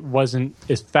apparently it wasn't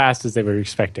as fast as they were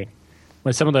expecting.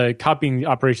 When some of the copying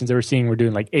operations they were seeing were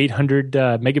doing like 800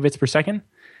 megabits per second,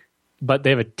 but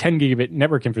they have a 10 gigabit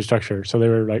network infrastructure. So they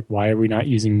were like, why are we not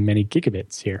using many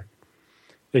gigabits here?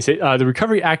 They say the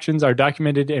recovery actions are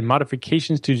documented and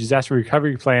modifications to disaster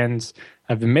recovery plans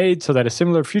have been made so that a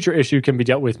similar future issue can be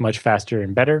dealt with much faster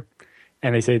and better.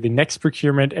 And they say the next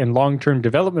procurement and long-term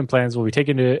development plans will be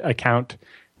taken into account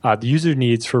the user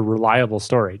needs for reliable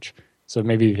storage. So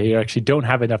maybe they actually don't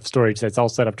have enough storage that's all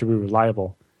set up to be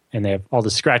reliable, and they have all the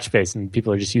scratch space, and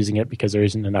people are just using it because there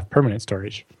isn't enough permanent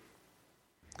storage.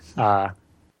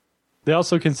 They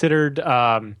also considered,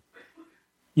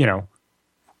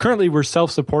 currently we're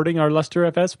self-supporting our Lustre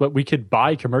FS, but we could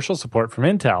buy commercial support from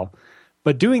Intel.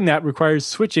 But doing that requires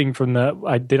switching from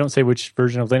they don't say which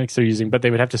version of Linux they're using, but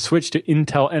they would have to switch to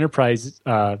Intel Enterprise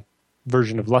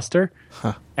version of Lustre.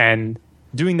 And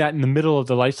doing that in the middle of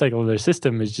the lifecycle of their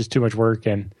system is just too much work,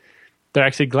 and they're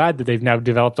actually glad that they've now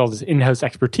developed all this in-house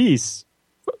expertise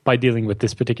by dealing with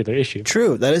this particular issue.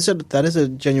 True. That is a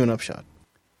genuine upshot.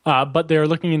 But they're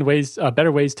looking in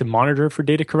better ways to monitor for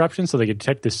data corruption so they can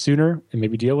detect this sooner and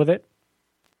maybe deal with it.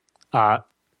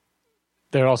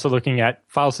 They're also looking at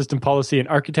file system policy and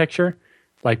architecture.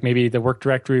 Like maybe the work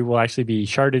directory will actually be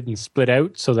sharded and split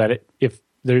out so that if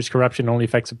there's corruption, it only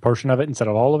affects a portion of it instead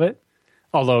of all of it.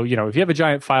 Although, if you have a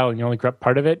giant file and you only corrupt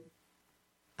part of it,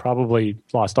 probably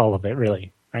lost all of it,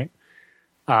 really, right?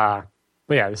 But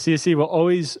yeah, the CSC will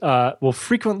always will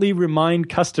frequently remind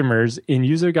customers in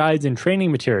user guides and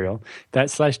training material that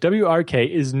 /WRK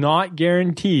is not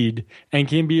guaranteed and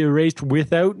can be erased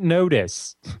without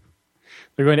notice.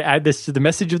 They're going to add this to the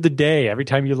message of the day every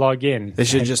time you log in. They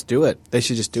should just do it. They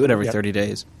should just do it every 30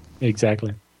 days.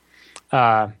 Exactly.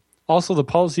 Also, the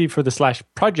policy for the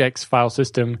 /projects file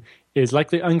system is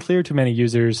likely unclear to many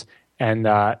users, and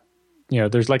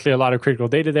there's likely a lot of critical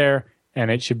data there,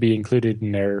 and it should be included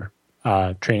in their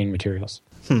training materials.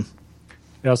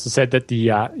 They also said that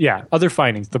the other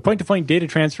findings, the point-to-point data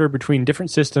transfer between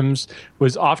different systems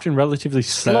was often relatively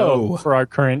slow for our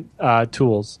current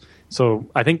tools. So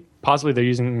I think possibly they're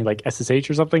using like SSH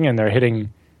or something, and they're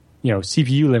hitting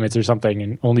CPU limits or something,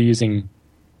 and only using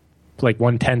like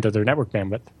 1/10 of their network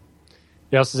bandwidth.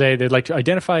 They also say they'd like to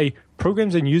identify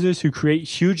programs and users who create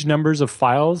huge numbers of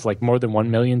files, like more than 1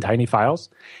 million tiny files,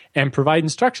 and provide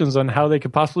instructions on how they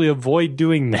could possibly avoid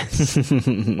doing this,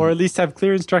 or at least have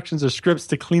clear instructions or scripts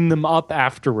to clean them up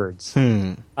afterwards.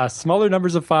 Smaller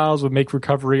numbers of files would make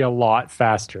recovery a lot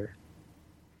faster.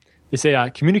 They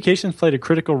say communications played a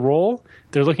critical role.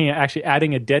 They're looking at actually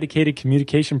adding a dedicated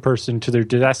communication person to their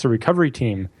disaster recovery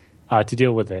team to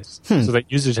deal with this, so that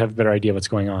users have a better idea what's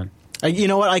going on. You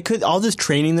know what? All this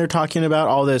training they're talking about,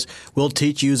 all this, we'll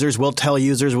teach users, we'll tell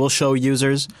users, we'll show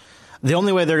users. The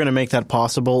only way they're going to make that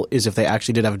possible is if they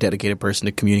actually did have a dedicated person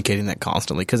to communicating that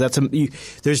constantly. Because you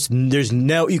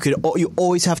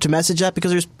always have to message that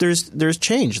because there's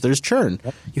change, there's churn.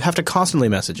 Yep. You have to constantly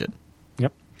message it.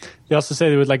 Yep. They also say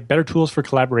they would like better tools for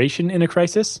collaboration in a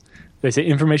crisis. They say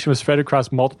information was spread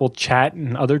across multiple chat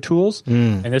and other tools,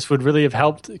 and this would really have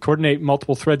helped coordinate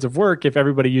multiple threads of work if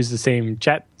everybody used the same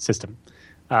chat system.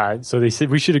 So they said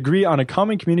we should agree on a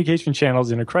common communication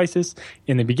channels in a crisis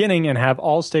in the beginning and have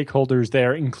all stakeholders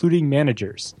there, including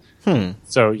managers.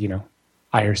 So,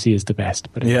 IRC is the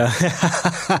best. But yeah.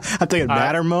 I'm thinking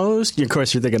Mattermost. Of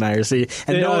course, you're thinking IRC.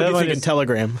 And you're thinking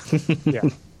Telegram. Yeah.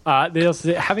 They also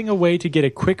say having a way to get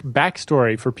a quick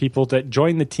backstory for people that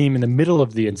join the team in the middle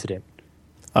of the incident.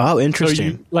 Oh,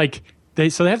 interesting.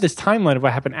 So they have this timeline of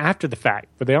what happened after the fact,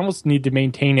 but they almost need to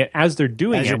maintain it as they're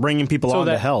doing it. As you're bringing people on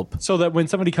to help. So that when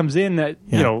somebody comes in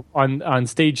on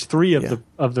stage 3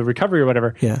 of the recovery or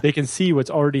whatever, they can see what's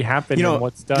already happened and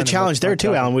what's done. The challenge there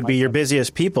too, Alan, would be your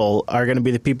busiest people are going to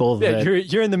be the people that...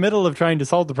 You're in the middle of trying to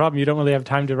solve the problem. You don't really have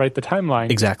time to write the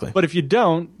timeline. Exactly. But if you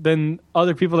don't, then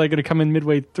other people that are going to come in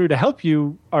midway through to help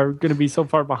you are going to be so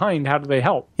far behind. How do they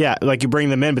help? Yeah, like you bring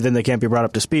them in, but then they can't be brought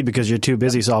up to speed because you're too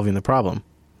busy solving the problem.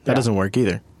 That doesn't work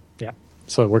either. Yeah,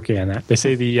 so working on that. They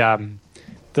say the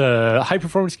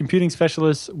high-performance computing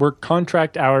specialists work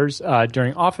contract hours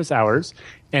during office hours,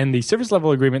 and the service level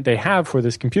agreement they have for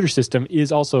this computer system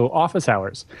is also office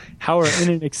hours. However, in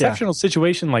an exceptional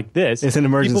situation like this, it's an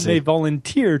emergency. People may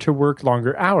volunteer to work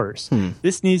longer hours.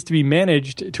 This needs to be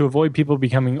managed to avoid people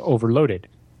becoming overloaded.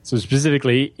 So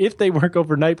specifically, if they work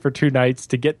overnight for 2 nights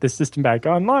to get the system back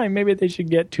online, maybe they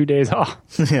should get 2 days off.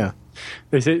 Yeah.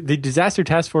 They say the disaster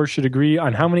task force should agree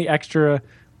on how many extra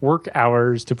work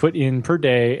hours to put in per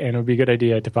day, and it would be a good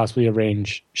idea to possibly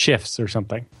arrange shifts or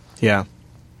something. Yeah.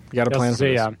 You got to plan for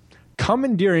this.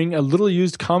 Commandeering a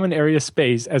little-used common area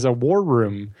space as a war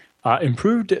room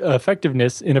improved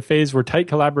effectiveness in a phase where tight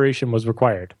collaboration was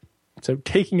required. So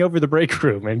taking over the break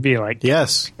room and being like...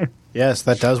 Yes. Yes,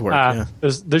 that does work.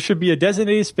 There should be a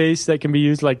designated space that can be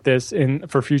used like this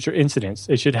for future incidents.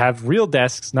 It should have real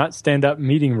desks, not stand-up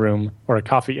meeting room or a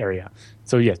coffee area.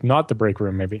 So yes, not the break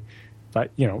room maybe,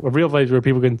 but a real place where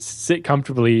people can sit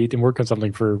comfortably and work on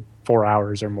something for 4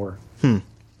 hours or more.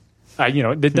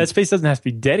 That space doesn't have to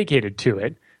be dedicated to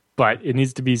it, but it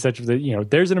needs to be such that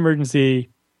there's an emergency.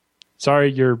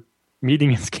 Sorry, your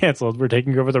meeting is canceled. We're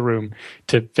taking over the room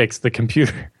to fix the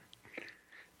computer.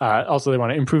 Also, they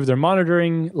want to improve their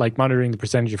monitoring, like monitoring the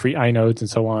percentage of free inodes and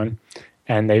so on.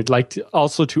 And they'd like to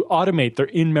also to automate their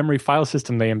in-memory file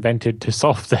system they invented to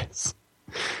solve this.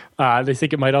 They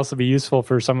think it might also be useful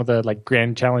for some of the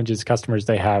grand challenges customers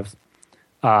they have,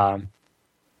 and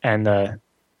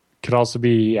could also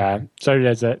be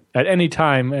started at any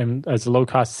time and as a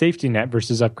low-cost safety net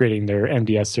versus upgrading their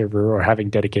MDS server or having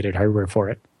dedicated hardware for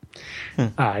it.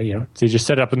 So you just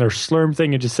set it up in their Slurm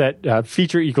thing and just set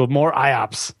feature equal more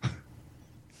IOPS.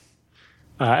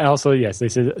 And also, yes, they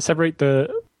said separate the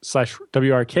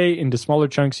 /WRK into smaller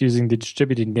chunks using the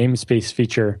distributed namespace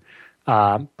feature.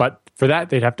 But for that,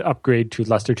 they'd have to upgrade to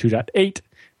Lustre 2.8,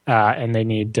 and they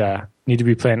need to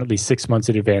be planned at least 6 months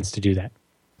in advance to do that.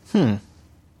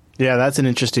 Yeah, that's an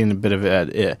interesting bit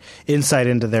of insight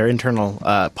into their internal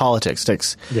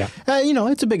politics. Yeah,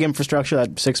 it's a big infrastructure.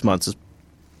 That 6 months is.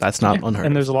 That's not unheard of.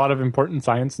 And there's a lot of important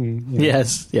science and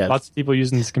yes. Lots of people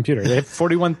using this computer. They have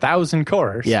 41,000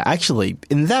 cores. Yeah, actually,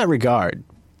 in that regard,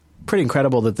 pretty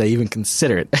incredible that they even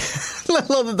consider it. Let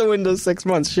alone that the window's 6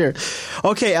 months, sure.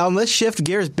 Okay, Alan, let's shift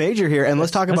gears major here and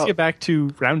let's get back to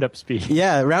roundup speed.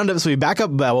 Yeah, roundup speed. Back up.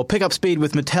 We'll pick up speed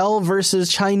with Mattel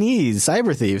versus Chinese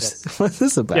cyber thieves. Yes. What's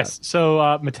this about? Yes, so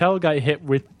Mattel got hit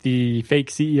with the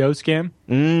fake CEO scam.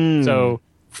 So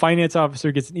finance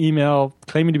officer gets an email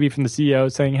claiming to be from the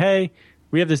CEO saying, hey,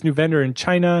 we have this new vendor in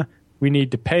China. We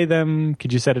need to pay them.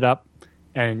 Could you set it up?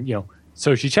 And,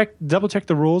 so she double checked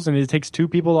the rules, and it takes 2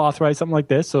 people to authorize something like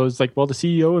this. So it's like, well, the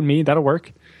CEO and me, that'll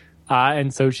work.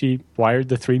 And so she wired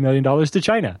the $3 million to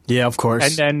China. Yeah, of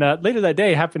course. And then later that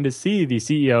day, happened to see the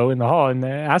CEO in the hall and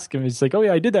ask him, he's like, oh,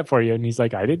 yeah, I did that for you. And he's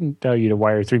like, I didn't tell you to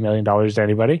wire $3 million to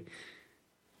anybody.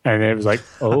 And it was like,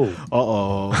 oh.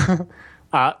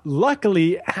 Uh-oh.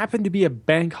 Luckily, it happened to be a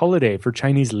bank holiday for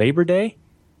Chinese Labor Day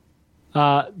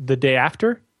the day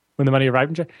after when the money arrived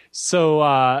in China.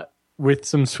 So with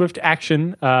some swift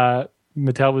action,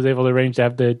 Mattel was able to arrange to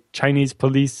have the Chinese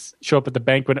police show up at the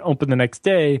bank when it opened the next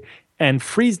day and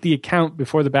freeze the account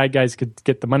before the bad guys could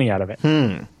get the money out of it.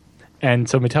 And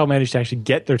so Mattel managed to actually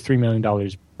get their $3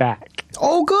 million back.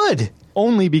 Oh, good.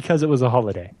 Only because it was a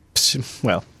holiday.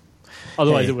 Well,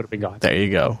 otherwise it would have been gone. There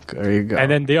you go. There you go. And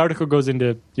then the article goes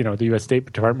into, the U.S.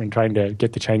 State Department trying to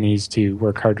get the Chinese to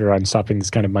work harder on stopping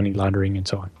this kind of money laundering and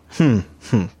so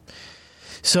on.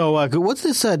 So what's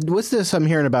this I'm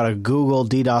hearing about a Google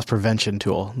DDoS prevention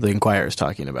tool the Inquirer is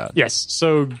talking about? Yes.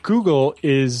 So Google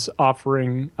is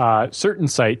offering certain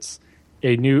sites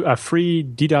a free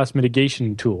DDoS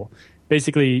mitigation tool.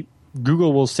 Basically,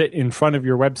 Google will sit in front of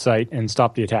your website and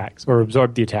stop the attacks or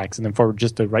absorb the attacks and then forward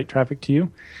just the right traffic to you.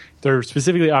 They're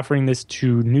specifically offering this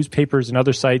to newspapers and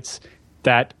other sites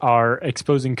that are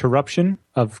exposing corruption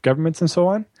of governments and so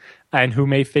on, and who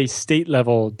may face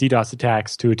state-level DDoS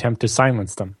attacks to attempt to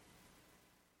silence them.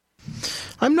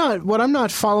 What I'm not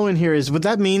following here is, would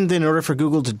that mean that in order for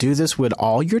Google to do this, would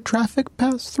all your traffic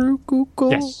pass through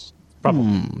Google? Yes,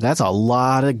 probably. That's a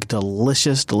lot of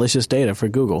delicious data for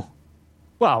Google.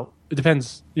 Well, it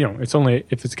depends. It's only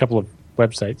if it's a couple of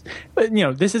websites. But,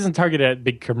 this isn't targeted at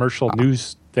big commercial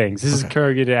news things. This is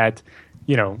targeted at,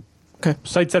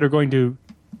 sites that are going to...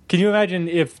 Can you imagine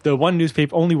if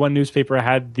only one newspaper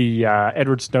had the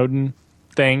Edward Snowden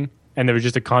thing and there was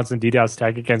just a constant DDoS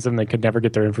attack against them, they could never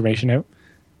get their information out?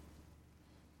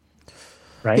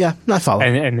 Right? Yeah, I follow.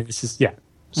 And this is,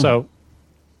 So,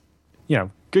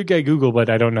 good guy Google, but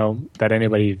I don't know that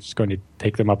anybody's going to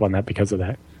take them up on that because of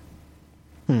that.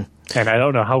 And I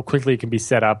don't know how quickly it can be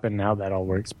set up and how that all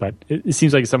works, but it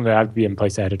seems like it's something that has to be in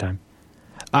place ahead of time.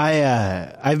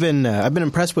 I've been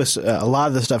impressed with a lot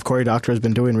of the stuff Cory Doctorow has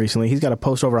been doing recently. He's got a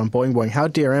post over on Boing Boing how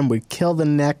DRM would kill the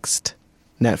next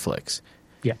Netflix.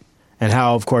 Yeah, and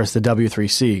how, of course, the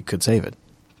W3C could save it.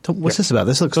 So what's this about?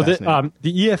 This looks fascinating.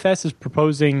 The EFS is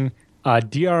proposing a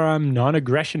DRM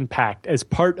non-aggression pact as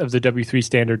part of the W3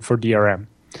 standard for DRM.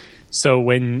 So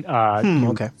when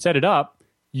you set it up,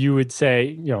 you would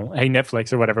say, hey,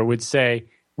 Netflix or whatever would say,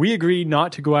 we agree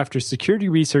not to go after security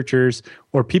researchers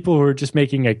or people who are just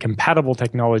making a compatible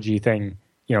technology thing,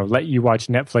 let you watch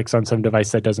Netflix on some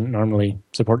device that doesn't normally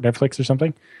support Netflix or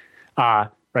something.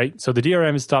 Right? So the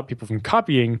DRM has stopped people from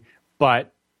copying,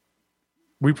 but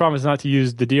we promise not to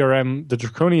use the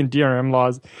draconian DRM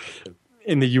laws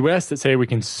in the US that say we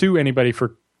can sue anybody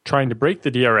for trying to break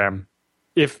the DRM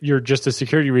if you're just a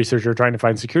security researcher trying to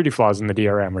find security flaws in the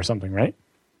DRM or something, right?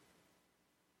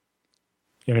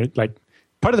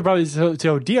 Part of the problem is,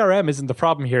 so DRM isn't the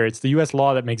problem here. It's the U.S.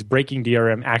 law that makes breaking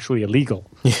DRM actually illegal.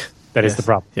 That is the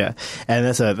problem. Yeah, and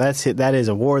that is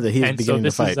a war that he's beginning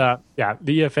to fight.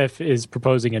 The EFF is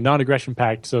proposing a non-aggression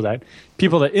pact so that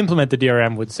people that implement the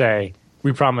DRM would say,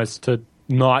 we promise to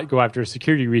not go after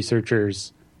security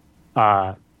researchers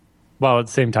while at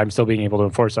the same time still being able to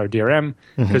enforce our DRM.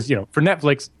 Because, for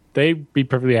Netflix, they'd be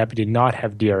perfectly happy to not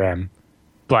have DRM,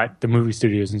 but the movie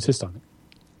studios insist on it.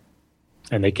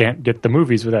 And they can't get the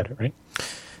movies without it, right?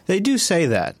 They do say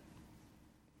that.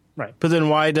 Right. But then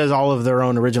why does all of their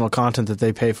own original content that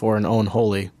they pay for and own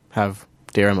wholly have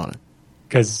DRM on it?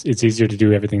 Because it's easier to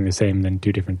do everything the same than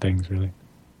do different things, really.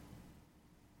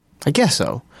 I guess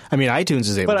so. I mean, iTunes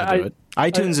is able to do it.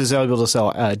 iTunes is able to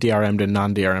sell DRM to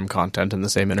non-DRM content in the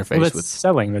same interface. Well, that's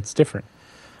selling. That's different.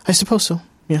 I suppose so,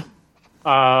 yeah.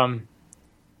 But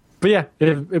yeah,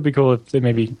 it'd be cool if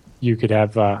maybe you could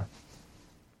have...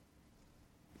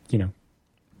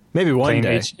 maybe one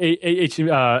day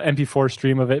MP4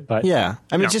 stream of it, but yeah,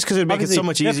 I mean, just because it'd make it so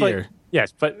much easier.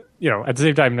 Yes, but at the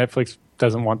same time, Netflix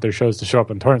doesn't want their shows to show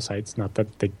up on torrent sites. Not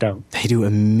that they don't. They do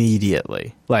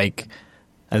immediately.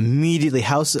 Immediately,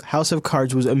 House of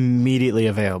Cards was immediately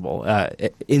available,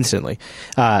 instantly.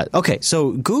 Okay,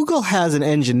 so Google has an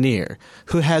engineer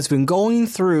who has been going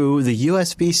through the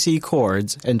USB-C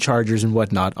cords and chargers and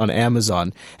whatnot on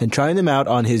Amazon and trying them out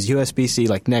on his USB-C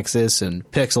like Nexus and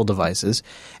Pixel devices,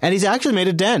 and he's actually made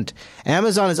a dent.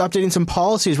 Amazon is updating some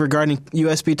policies regarding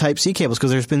USB Type-C cables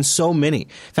because there's been so many.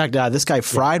 In fact, this guy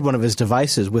fried one of his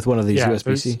devices with one of these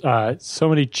USB-C. So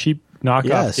many cheap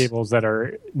knockoff cables that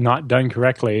are not done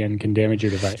correctly and can damage your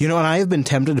device. And I have been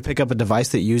tempted to pick up a device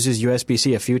that uses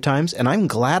USB-C a few times, and I'm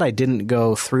glad I didn't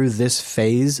go through this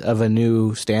phase of a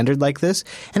new standard like this.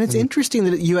 And it's interesting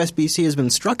that USB-C has been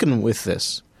struck in with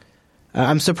this.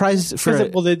 I'm surprised for...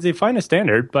 They find a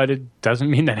standard, but it doesn't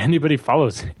mean that anybody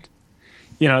follows it.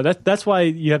 that's why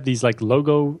you have these like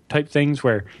logo type things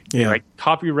where you like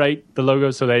copyright the logo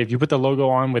so that if you put the logo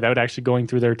on without actually going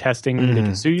through their testing, they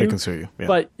can sue you. They can sue you. Yeah.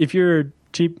 But if you're a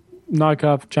cheap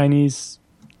knockoff Chinese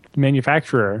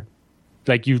manufacturer,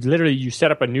 like you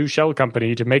set up a new shell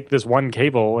company to make this one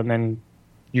cable, and then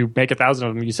you make 1,000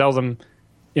 of them. You sell them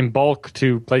in bulk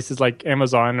to places like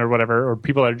Amazon or whatever, or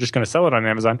people that are just going to sell it on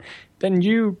Amazon. Then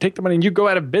you take the money and you go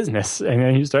out of business, and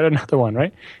then you start another one,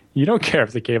 right? You don't care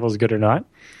if the cable is good or not.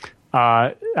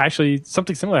 Actually,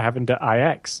 something similar happened to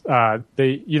IX. Have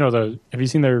you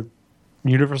seen their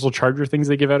universal charger things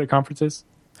they give out at conferences?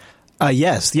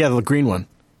 Yes, the green one.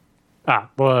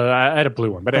 Well, I had a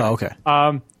blue one, but anyway. Oh,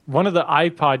 okay. One of the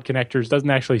iPod connectors doesn't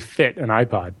actually fit an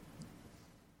iPod.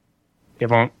 It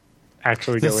won't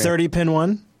actually go in. The 30-pin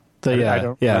one? I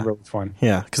don't remember which one.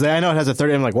 Yeah, because I know it has a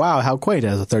 30. I'm like, wow, how quaint! It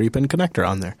has a 30-pin connector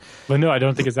on there. But no, I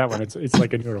don't think it's that one. It's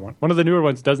like a newer one. One of the newer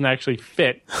ones doesn't actually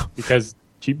fit because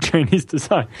cheap Chinese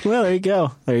design. Well, there you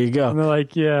go. And they're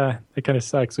like, yeah, that kind of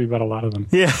sucks. We bought a lot of them.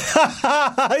 Yeah,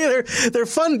 they're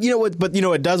fun. But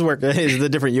it does work is the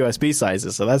different USB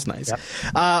sizes, so that's nice.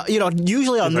 Yep.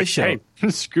 Usually on this show, hey,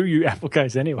 screw you, Apple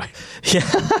guys. Anyway.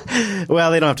 Yeah.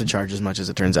 Well, they don't have to charge as much as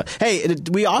it turns out. Hey,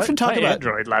 we often talk about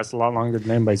Android lasts a lot longer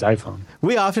than anybody's iPhone.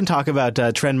 We often talk about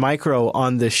Trend Micro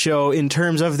on the show in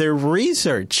terms of their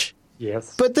research.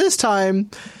 Yes. But this time,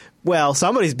 well,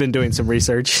 somebody's been doing some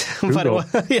research. Google.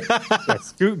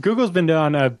 Yes. Google's been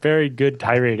on a very good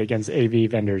tirade against AV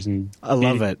vendors, and I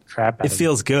love it. Crap. It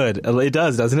feels good. It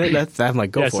does, doesn't it? I'm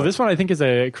like, go for it. So this one I think is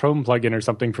a Chrome plugin or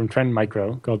something from Trend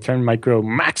Micro called Trend Micro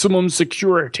Maximum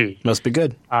Security. Must be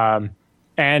good.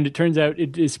 And it turns out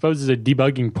it exposes a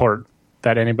debugging port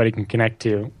that anybody can connect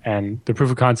to, and the proof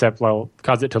of concept will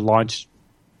cause it to launch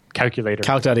Calculator.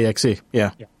 Calc.exe.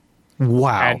 Yeah.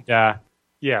 Wow.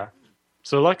 And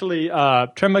so luckily,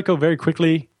 Trend Micro very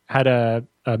quickly had a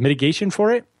mitigation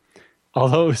for it,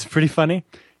 although it was pretty funny.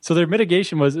 So their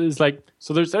mitigation is like,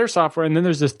 so there's their software, and then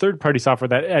there's this third-party software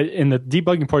that in the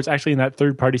debugging port's actually in that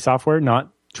third-party software,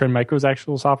 not Trend Micro's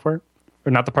actual software,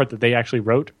 or not the part that they actually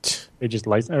wrote. They just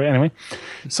licensed anyway.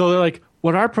 So they're like,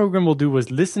 what our program will do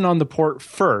was listen on the port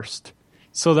first,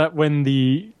 so that when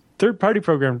the third-party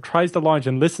program tries to launch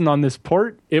and listen on this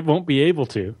port, it won't be able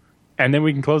to. And then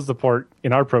we can close the port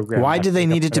in our program. Why do they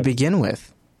need it to begin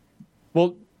with?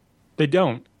 Well, they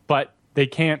don't, but they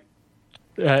can't.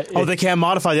 They can't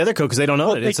modify the other code because they don't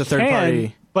know it. It's a third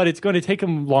party. But it's going to take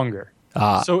them longer.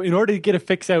 So in order to get a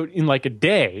fix out in like a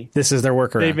day, this is their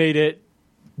workaround. They made it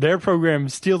their program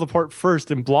steal the port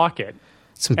first and block it.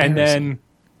 And then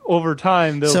over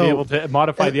time, they'll be able to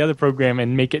modify the other program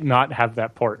and make it not have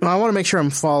that port. I want to make sure I'm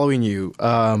following you.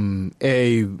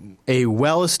 A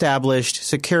well-established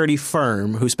security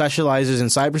firm who specializes in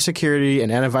cybersecurity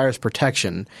and antivirus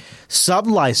protection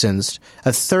sub-licensed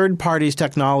a third party's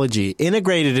technology,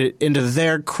 integrated it into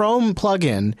their Chrome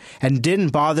plugin, and didn't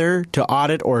bother to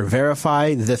audit or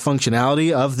verify the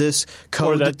functionality of this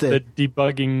code. Or that the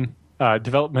debugging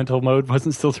developmental mode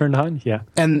wasn't still turned on? Yeah.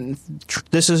 And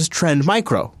this is Trend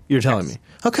Micro, you're telling me.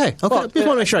 Okay. Well, I just want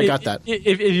to make sure I got that.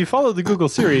 If you follow the Google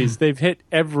series, they've hit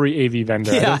every AV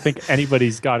vendor. I don't think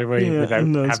anybody's got away without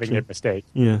having a mistake.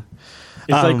 Yeah.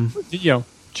 It's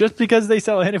just because they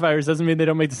sell antivirus doesn't mean they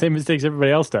don't make the same mistakes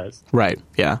everybody else does. Right.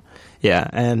 Yeah. Yeah.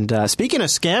 And speaking of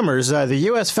scammers, the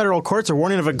U.S. federal courts are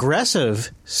warning of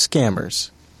aggressive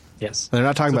scammers. Yes. They're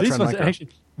not talking about Trend Micro. Actually,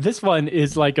 this one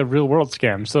is like a real world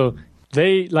scam. So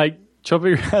they Chopper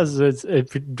is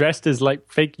dressed as like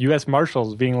fake U.S.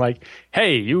 Marshals, being like,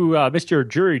 "Hey, you missed your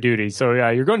jury duty, so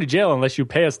you're going to jail unless you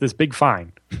pay us this big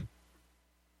fine,"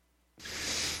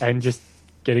 and just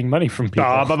getting money from people.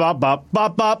 Bop, bop, bop,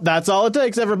 bop, bop. That's all it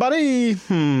takes, everybody.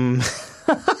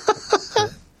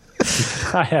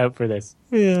 Eye out for this.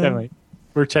 Yeah. Definitely,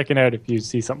 we're checking out if you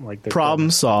see something like this.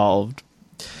 Problem solved.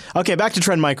 Okay, back to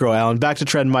Trend Micro, Alan. Back to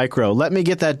Trend Micro. Let me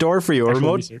get that door for you.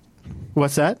 Remote. Research.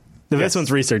 What's that? This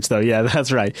one's research, though. Yeah,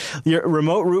 that's right. Your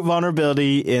remote root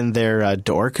vulnerability in their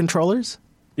door controllers?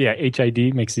 Yeah,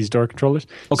 HID makes these door controllers.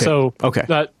 Okay. So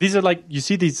these are like, you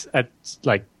see these at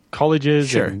like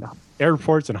colleges and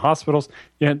airports and hospitals.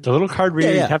 The little card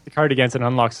reader, you tap the card against and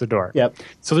unlocks the door. Yep.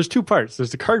 So there's two parts.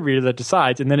 There's the card reader that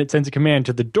decides, and then it sends a command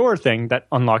to the door thing that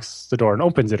unlocks the door and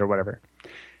opens it or whatever.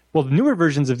 Well, the newer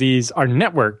versions of these are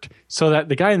networked so that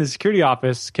the guy in the security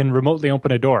office can remotely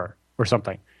open a door or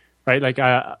something. Right, like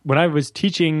when I was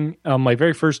teaching my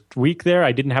very first week there,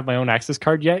 I didn't have my own access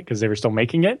card yet because they were still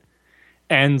making it,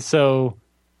 and so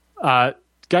the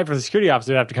guy from the security office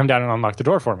would have to come down and unlock the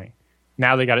door for me.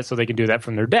 Now they got it so they can do that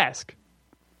from their desk.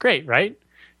 Great, right?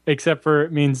 except for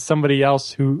it means somebody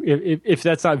else who, if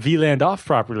that's not VLANed off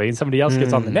properly and somebody else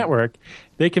gets on the network,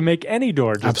 they can make any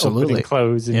door just open and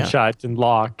close and shut and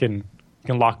lock, and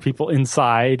can lock people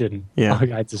inside and all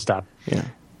kinds of stuff.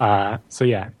 Yeah.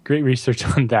 So great research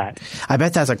on that. I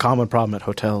bet that's a common problem at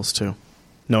hotels too.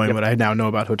 Knowing what I now know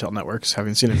about hotel networks,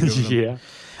 having seen it.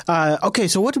 Okay,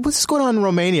 so what's going on in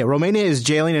Romania? Romania is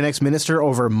jailing an ex-minister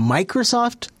over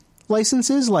Microsoft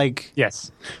licenses? Yes.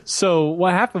 So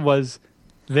what happened was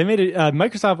they made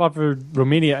Microsoft offered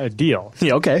Romania a deal.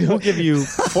 Yeah, okay. We'll give you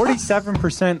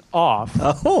 47% off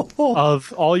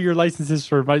of all your licenses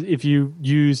if you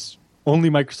use only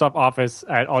Microsoft Office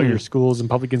at all your schools and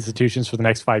public institutions for the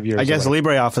next 5 years. I guess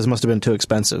LibreOffice must have been too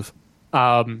expensive.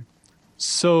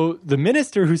 So the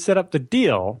minister who set up the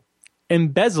deal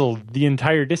embezzled the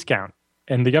entire discount,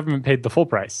 and the government paid the full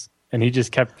price, and he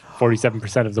just kept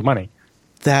 47% of the money.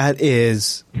 That's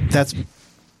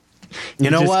you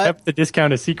know what? Kept the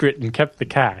discount a secret and kept the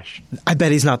cash. I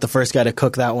bet he's not the first guy to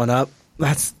cook that one up.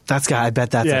 That's guy. I bet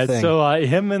that's a thing. So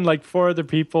him and 4 other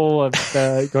people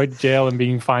are going to jail and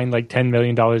being fined $10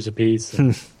 million apiece.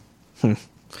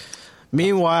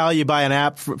 Meanwhile, you buy an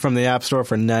app from the App Store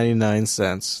for 99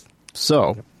 cents.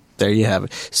 So there you have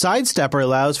it. Sidestepper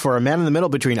allows for a man-in-the-middle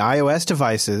between iOS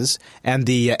devices and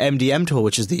the MDM tool,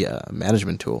 which is the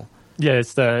management tool. Yeah,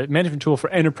 it's the management tool for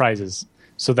enterprises.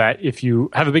 So that if you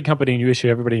have a big company and you issue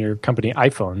everybody in your company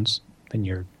iPhones, then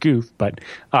you're goof. But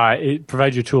it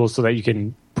provides you tools so that you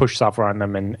can push software on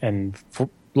them and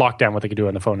lock down what they can do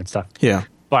on the phone and stuff. Yeah.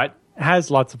 But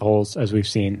has lots of holes, as we've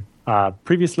seen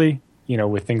previously.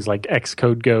 With things like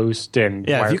Xcode Ghost and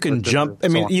if you can jump. I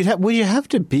mean, you'd have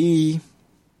to be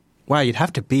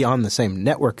on the same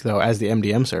network though as the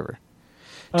MDM server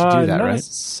to do that, not right?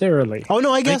 Necessarily. Oh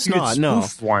no, I guess not. No,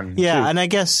 one. Yeah, too. and I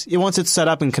guess once it's set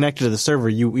up and connected to the server,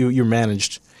 you're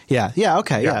managed. Yeah.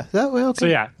 Okay. Yeah. That way.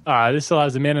 Okay. So this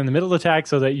allows a man-in-the-middle attack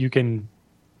so that you can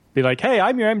be like, "Hey,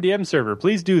 I'm your MDM server.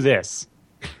 Please do this."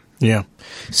 Yeah.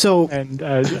 So and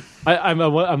I'm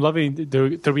loving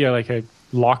there'll be a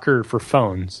locker for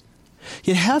phones.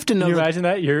 You'd have to know. Can you imagine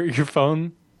that your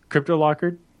phone crypto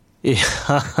lockered? Yeah.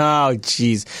 Oh,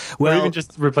 jeez. Well, or even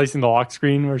just replacing the lock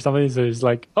screen or something. So it's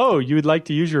like, oh, you would like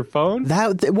to use your phone?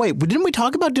 Wait, didn't we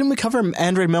cover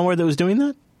Android malware that was doing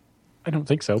that? I don't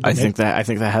think so. I think that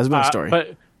has been a story.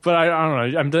 But I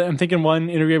don't know. I'm thinking one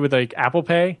integrated with Apple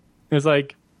Pay. It's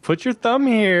like, put your thumb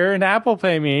here and Apple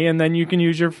Pay me, and then you can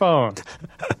use your phone.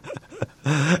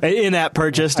 In-app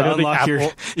purchase to unlock your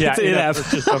in-app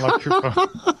purchase to unlock your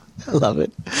phone. I love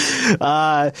it.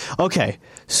 Okay,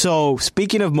 so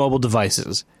speaking of mobile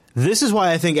devices, this is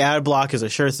why I think ad block is a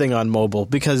sure thing on mobile,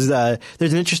 because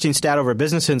there's an interesting stat over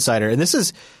Business Insider, and this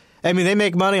is, they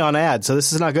make money on ads, so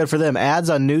this is not good for them. Ads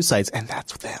on news sites, and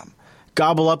that's them,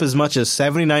 gobble up as much as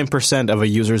 79% of a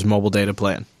user's mobile data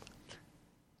plan.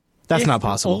 That's not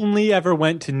possible. Only ever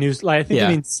went to news. I think it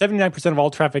means 79% of all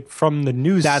traffic from the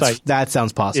news site. That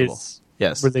sounds possible.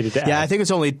 Yes. Related to ads. I think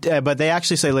it's only, but they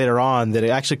actually say later on that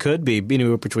it actually could be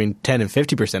between 10 and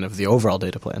 50% of the overall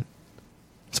data plan.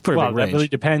 It's a pretty big range. Well, that really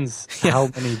depends how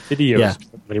many videos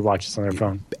somebody watches on their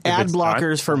phone. Ad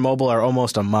blockers for mobile are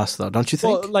almost a must, though, don't you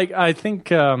think? Well, I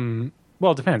think,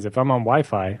 it depends. If I'm on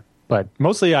Wi-Fi, but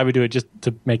mostly I would do it just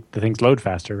to make the things load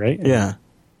faster, right? Yeah.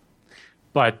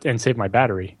 And save my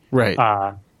battery. Right.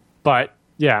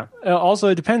 Also,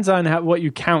 it depends on what you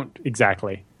count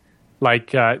exactly. They're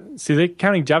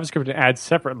counting JavaScript and ads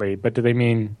separately, but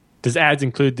does ads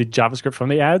include the JavaScript from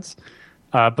the ads?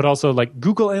 But also,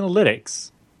 Google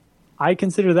Analytics, I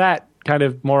consider that kind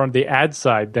of more on the ad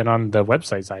side than on the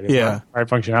website side. It's right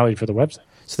functionality for the website.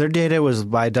 So their data was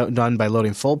done by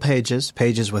loading full pages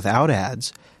without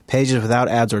ads or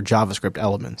JavaScript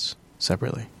elements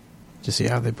separately to see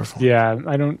how they perform. Yeah,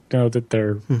 I don't know that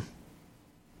their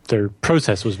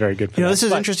process was very good for that. This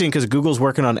is interesting because Google's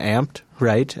working on Amped,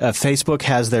 right? Facebook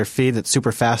has their feed that's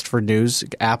super fast for news.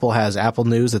 Apple has Apple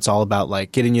News that's all about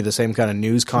getting you the same kind of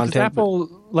news content. Apple,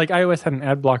 iOS had an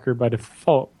ad blocker by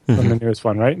default on the newest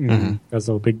one, right? And there's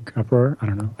a big uproar. I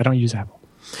don't know. I don't use Apple.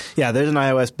 Yeah, there's an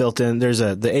iOS built in. There's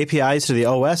the APIs to the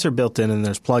OS are built in, and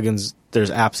there's plugins. There's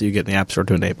apps that you get in the App Store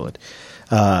to enable it.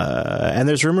 And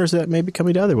there's rumors that may be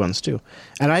coming to other ones too.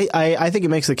 And I think it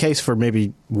makes the case for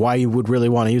maybe why you would really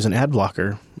want to use an ad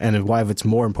blocker and why it's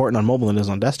more important on mobile than it is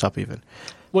on desktop even.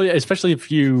 Well, yeah, especially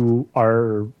if you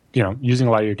are, using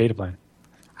a lot of your data plan.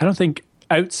 I don't think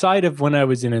outside of when I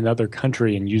was in another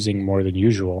country and using more than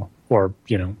usual or,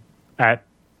 at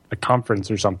a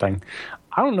conference or something,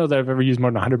 I don't know that I've ever used more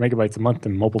than 100 megabytes a month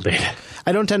in mobile data.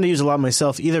 I don't tend to use a lot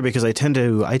myself either because I tend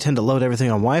to load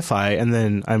everything on Wi-Fi and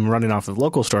then I'm running off of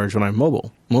local storage when I'm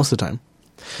mobile most of the time.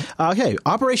 Okay,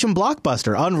 Operation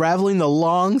Blockbuster, unraveling the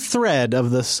long thread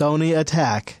of the Sony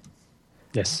attack.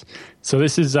 Yes. So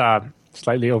this is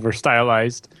slightly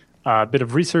over-stylized. A bit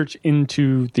of research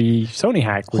into the Sony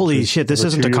hack. Holy shit, this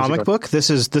isn't a comic book? This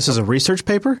is a research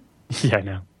paper? Yeah, I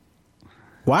know.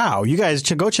 Wow, you guys,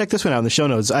 go check this one out in the show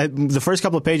notes. The first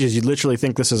couple of pages, you'd literally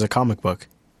think this is a comic book.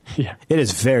 Yeah. It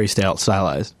is very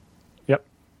stylized. Yep.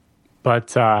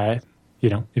 But,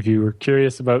 if you were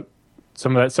curious about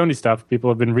some of that Sony stuff, people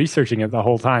have been researching it the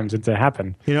whole time since it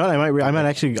happened. You know what? I'm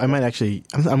going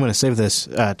to save this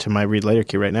to my read later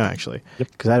queue right now, actually,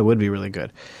 because that would be really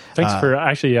good. Thanks for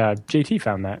actually, JT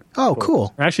found that. Oh,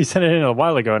 cool. I actually sent it in a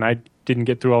while ago, and I didn't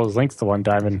get through all those links the one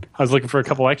time, and I was looking for a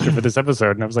couple extra for this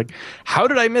episode, and I was like, how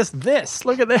did I miss this?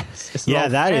 Look at this. Yeah,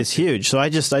 that is huge. So I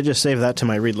just saved that to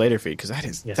my read later feed, because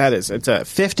it's a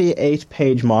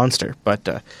 58-page monster. But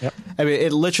yep. I mean,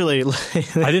 it literally. I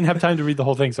didn't have time to read the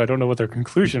whole thing, so I don't know what their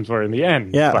conclusions were in the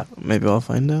end. Yeah, but maybe I'll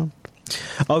find out.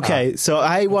 Okay, so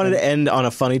I wanted to end on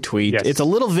a funny tweet. Yes. It's a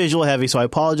little visual heavy, so I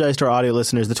apologize to our audio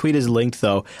listeners. The tweet is linked,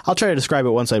 though. I'll try to describe it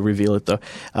once I reveal it, though.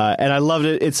 And I loved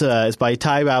it. It's by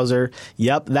Ty Bowser.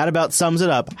 Yep, that about sums it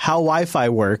up. How Wi-Fi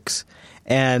works.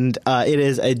 And it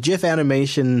is a GIF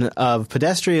animation of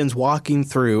pedestrians walking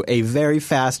through a very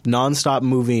fast, nonstop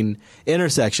moving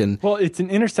intersection. Well, it's an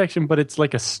intersection, but it's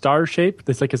like a star shape.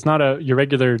 It's not your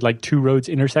regular two roads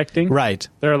intersecting. Right.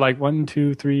 There are 1,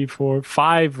 2, 3, 4,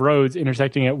 5 roads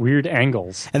intersecting at weird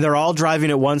angles. And they're all driving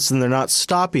at once, and they're not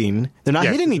stopping. They're not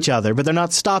hitting each other, but they're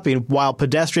not stopping while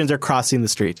pedestrians are crossing the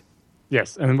street.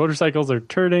 Yes, and the motorcycles are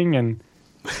turning and...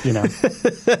 That's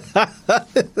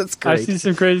great. I see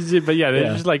some crazy, but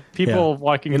they're just people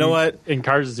walking. You know what? And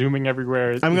cars zooming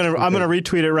everywhere. I'm gonna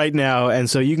retweet it right now, and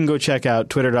so you can go check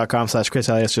out twitter.com/Chris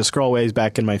Elias. Just scroll ways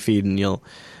back in my feed, and you'll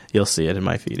see it in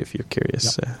my feed if you're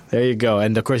curious. Yep. There you go.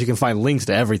 And of course, you can find links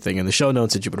to everything in the show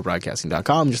notes at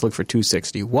JupiterBroadcasting.com. Just look for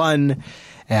 261.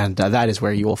 And that is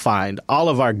where you will find all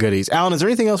of our goodies. Alan, is there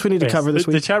anything else we need to cover this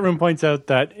week? The chat room points out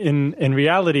that in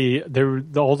reality,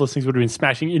 all those things would have been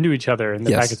smashing into each other, and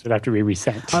the packets would have to be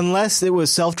resent. Unless it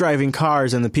was self-driving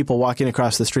cars and the people walking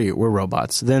across the street were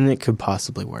robots, then it could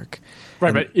possibly work.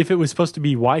 Right, but if it was supposed to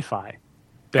be Wi-Fi,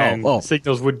 then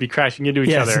signals would be crashing into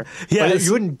each other. Yes. But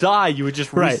you wouldn't die. You would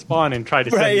just respawn and try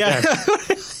to send it down.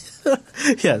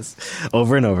 Yes,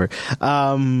 over and over.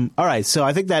 All right, so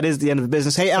I think that is the end of the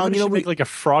business. Hey, Alan, we make a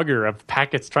Frogger of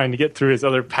packets trying to get through as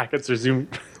other packets are zoomed.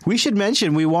 We should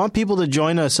mention we want people to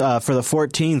join us for the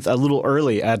 14th a little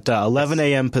early at 11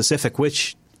 a.m. Pacific,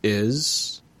 which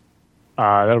is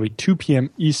that'll be 2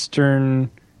 p.m. Eastern.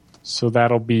 So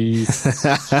that'll be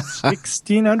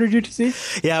 1600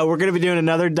 UTC. Yeah, we're going to be doing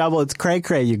another double. It's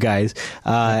cray, you guys,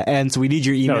 and so we need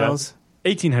your emails.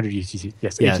 1800 UTC.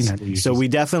 Yes, 1800 UTC. So we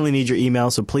definitely need your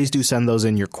emails. So please do send those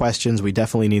in, your questions. We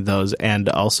definitely need those. And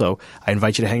also, I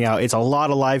invite you to hang out. It's a lot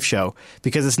of live show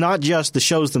because it's not just the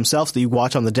shows themselves that you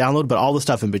watch on the download, but all the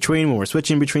stuff in between when we're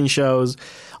switching between shows,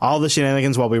 all the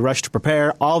shenanigans while we rush to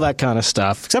prepare, all that kind of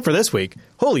stuff. Except for this week.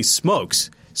 Holy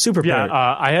smokes. Super prepared.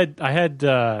 I had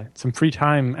some free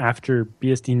time after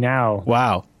BSD Now.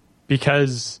 Wow.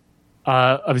 Because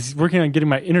I was working on getting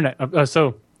my internet.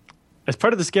 So as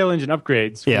part of the Scale Engine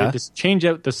upgrades, we had to change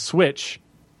out the switch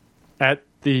at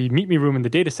the Meet Me room in the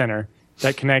data center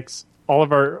that connects all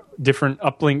of our different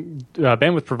uplink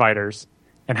bandwidth providers,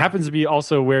 and happens to be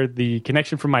also where the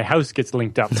connection from my house gets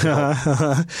linked up.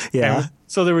 Yeah. And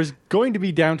so there was going to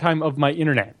be downtime of my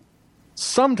internet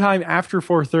sometime after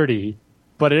 4:30,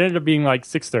 but it ended up being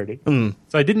 6:30.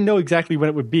 So I didn't know exactly when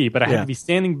it would be, but I had to be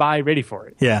standing by ready for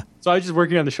it. Yeah. So I was just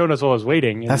working on the show notes while I was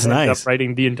waiting. And That's ended nice. up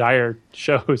writing the entire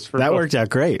shows for that both. worked out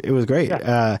great. It was great.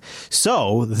 Yeah.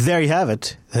 So there you have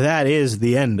it. That is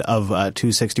the end of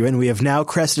 260. And we have now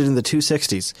crested in the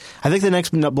 260s. I think the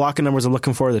next block of numbers I'm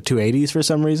looking for are the 280s for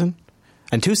some reason.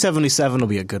 And 277 will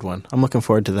be a good one. I'm looking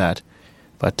forward to that.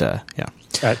 But, yeah.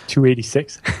 At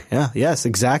 286. Yeah, yes,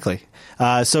 exactly.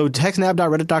 So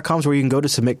techsnap.reddit.com is where you can go to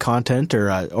submit content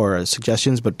or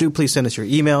suggestions, but do please send us your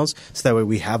emails so that way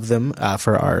we have them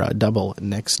for our double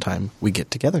next time we get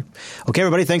together. Okay,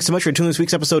 everybody, thanks so much for tuning in this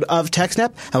week's episode of TechSnap,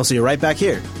 and we'll see you right back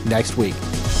here next week.